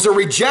was a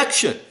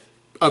rejection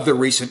of the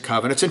recent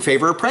covenants in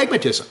favor of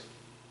pragmatism.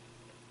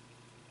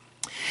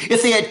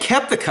 If they had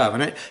kept the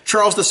covenant,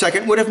 Charles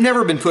II would have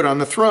never been put on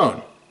the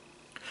throne.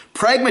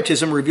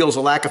 Pragmatism reveals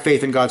a lack of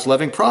faith in God's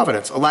loving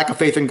providence, a lack of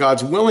faith in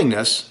God's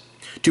willingness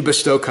to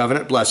bestow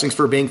covenant blessings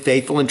for being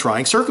faithful in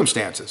trying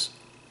circumstances.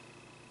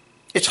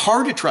 It's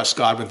hard to trust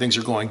God when things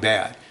are going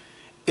bad.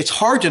 It's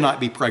hard to not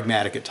be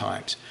pragmatic at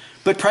times.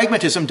 But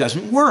pragmatism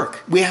doesn't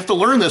work. We have to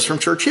learn this from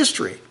church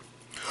history.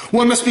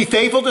 One must be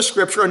faithful to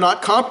Scripture and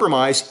not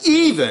compromise,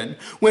 even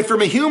when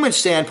from a human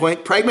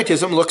standpoint,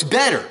 pragmatism looks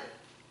better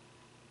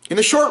in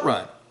the short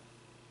run.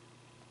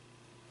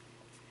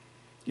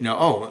 You know,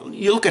 oh,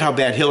 you look at how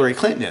bad Hillary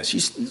Clinton is.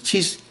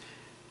 She's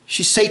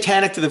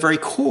satanic to the very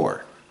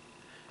core.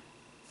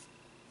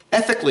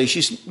 Ethically,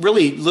 she's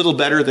really little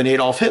better than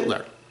Adolf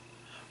Hitler.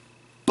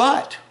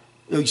 But,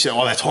 you say,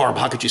 oh, that's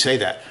horrible. How could you say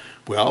that?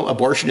 Well,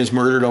 abortion has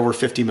murdered over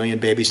 50 million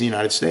babies in the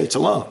United States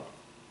alone.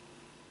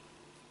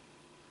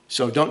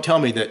 So don't tell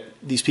me that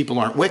these people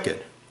aren't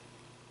wicked.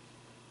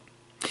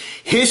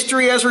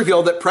 History has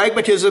revealed that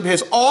pragmatism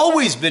has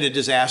always been a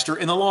disaster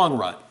in the long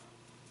run.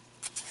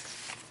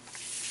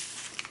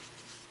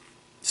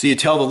 So you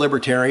tell the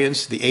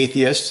libertarians, the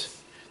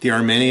atheists, the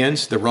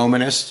Arminians, the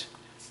Romanists,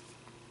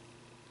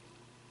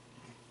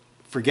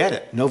 forget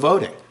it, no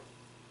voting,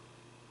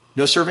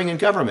 no serving in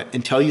government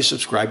until you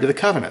subscribe to the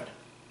covenant.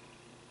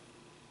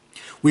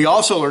 We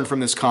also learned from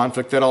this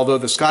conflict that although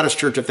the Scottish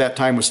Church at that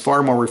time was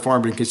far more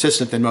reformed and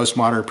consistent than most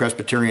modern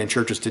Presbyterian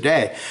churches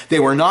today, they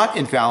were not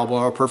infallible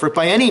or perfect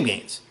by any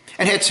means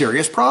and had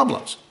serious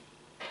problems.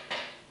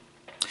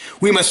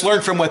 We must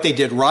learn from what they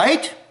did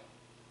right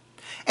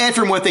and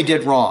from what they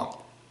did wrong.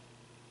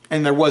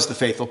 And there was the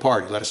faithful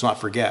party, let us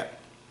not forget.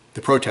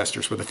 The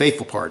protesters were the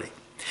faithful party.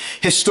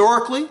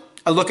 Historically,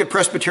 a look at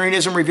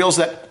Presbyterianism reveals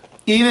that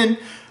even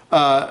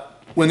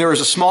when there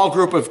is a small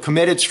group of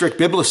committed, strict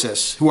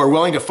biblicists who are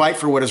willing to fight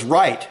for what is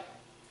right,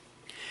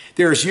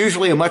 there is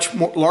usually a much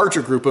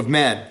larger group of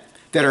men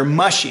that are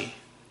mushy,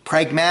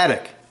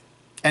 pragmatic,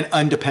 and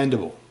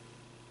undependable.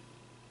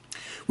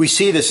 We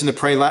see this in the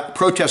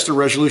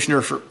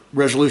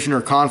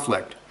protester-resolutioner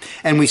conflict,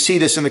 and we see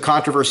this in the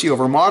controversy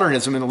over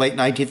modernism in the late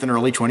 19th and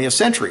early 20th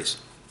centuries.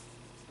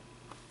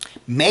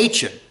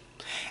 Machen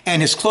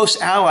and his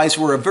close allies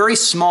were a very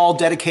small,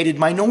 dedicated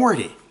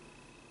minority.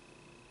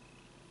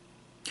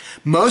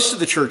 Most of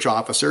the church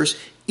officers,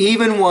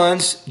 even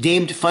ones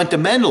deemed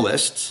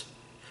fundamentalists,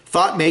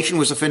 thought Machen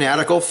was a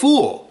fanatical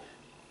fool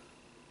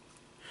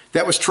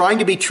that was trying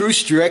to be too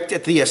strict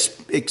at the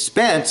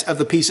expense of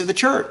the peace of the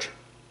church.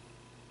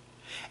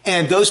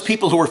 And those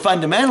people who were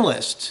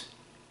fundamentalists,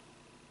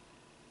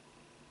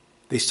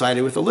 they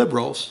sided with the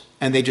liberals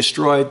and they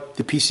destroyed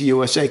the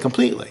PCUSA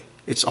completely.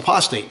 It's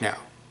apostate now.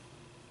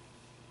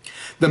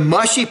 The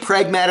mushy,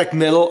 pragmatic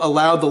middle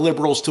allowed the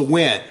liberals to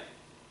win.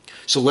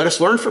 So let us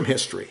learn from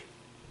history.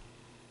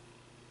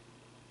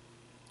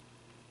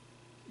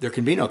 There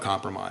can be no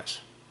compromise.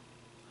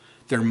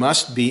 There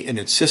must be an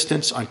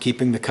insistence on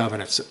keeping the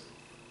covenants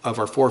of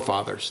our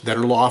forefathers that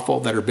are lawful,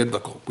 that are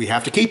biblical. We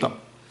have to keep them.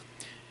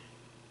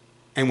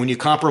 And when you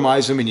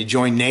compromise them and you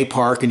join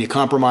NAPARC and you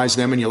compromise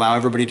them and you allow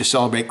everybody to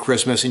celebrate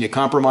Christmas and you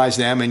compromise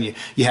them and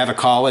you have a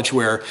college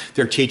where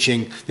they're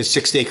teaching that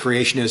six-day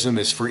creationism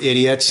is for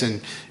idiots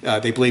and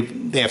they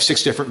believe they have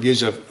 6 different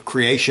views of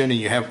creation and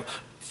you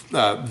have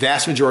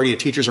vast majority of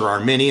teachers are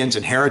Arminians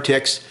and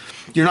heretics,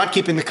 you're not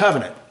keeping the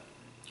covenant.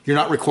 You're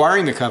not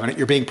requiring the covenant.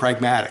 You're being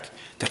pragmatic.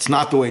 That's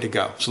not the way to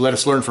go. So let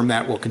us learn from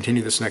that. We'll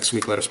continue this next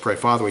week. Let us pray.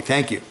 Father, we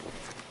thank you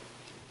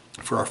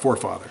for our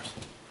forefathers.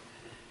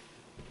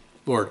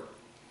 Lord,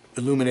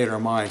 illuminate our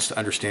minds to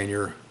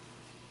understand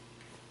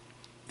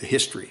the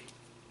history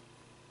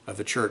of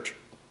the church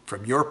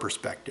from your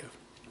perspective,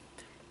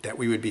 that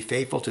we would be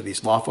faithful to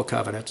these lawful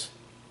covenants,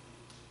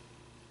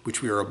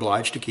 which we are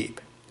obliged to keep,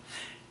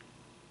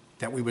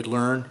 that we would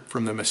learn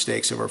from the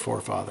mistakes of our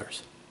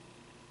forefathers,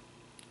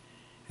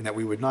 and that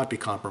we would not be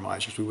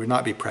compromisers, we would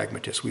not be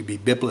pragmatists, we'd be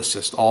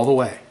biblicists all the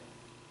way,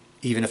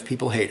 even if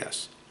people hate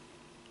us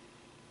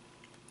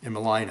and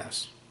malign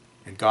us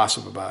and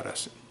gossip about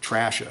us and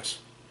trash us.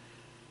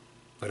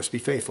 Let us be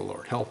faithful,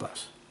 Lord. Help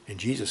us. In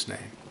Jesus'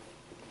 name,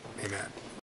 amen.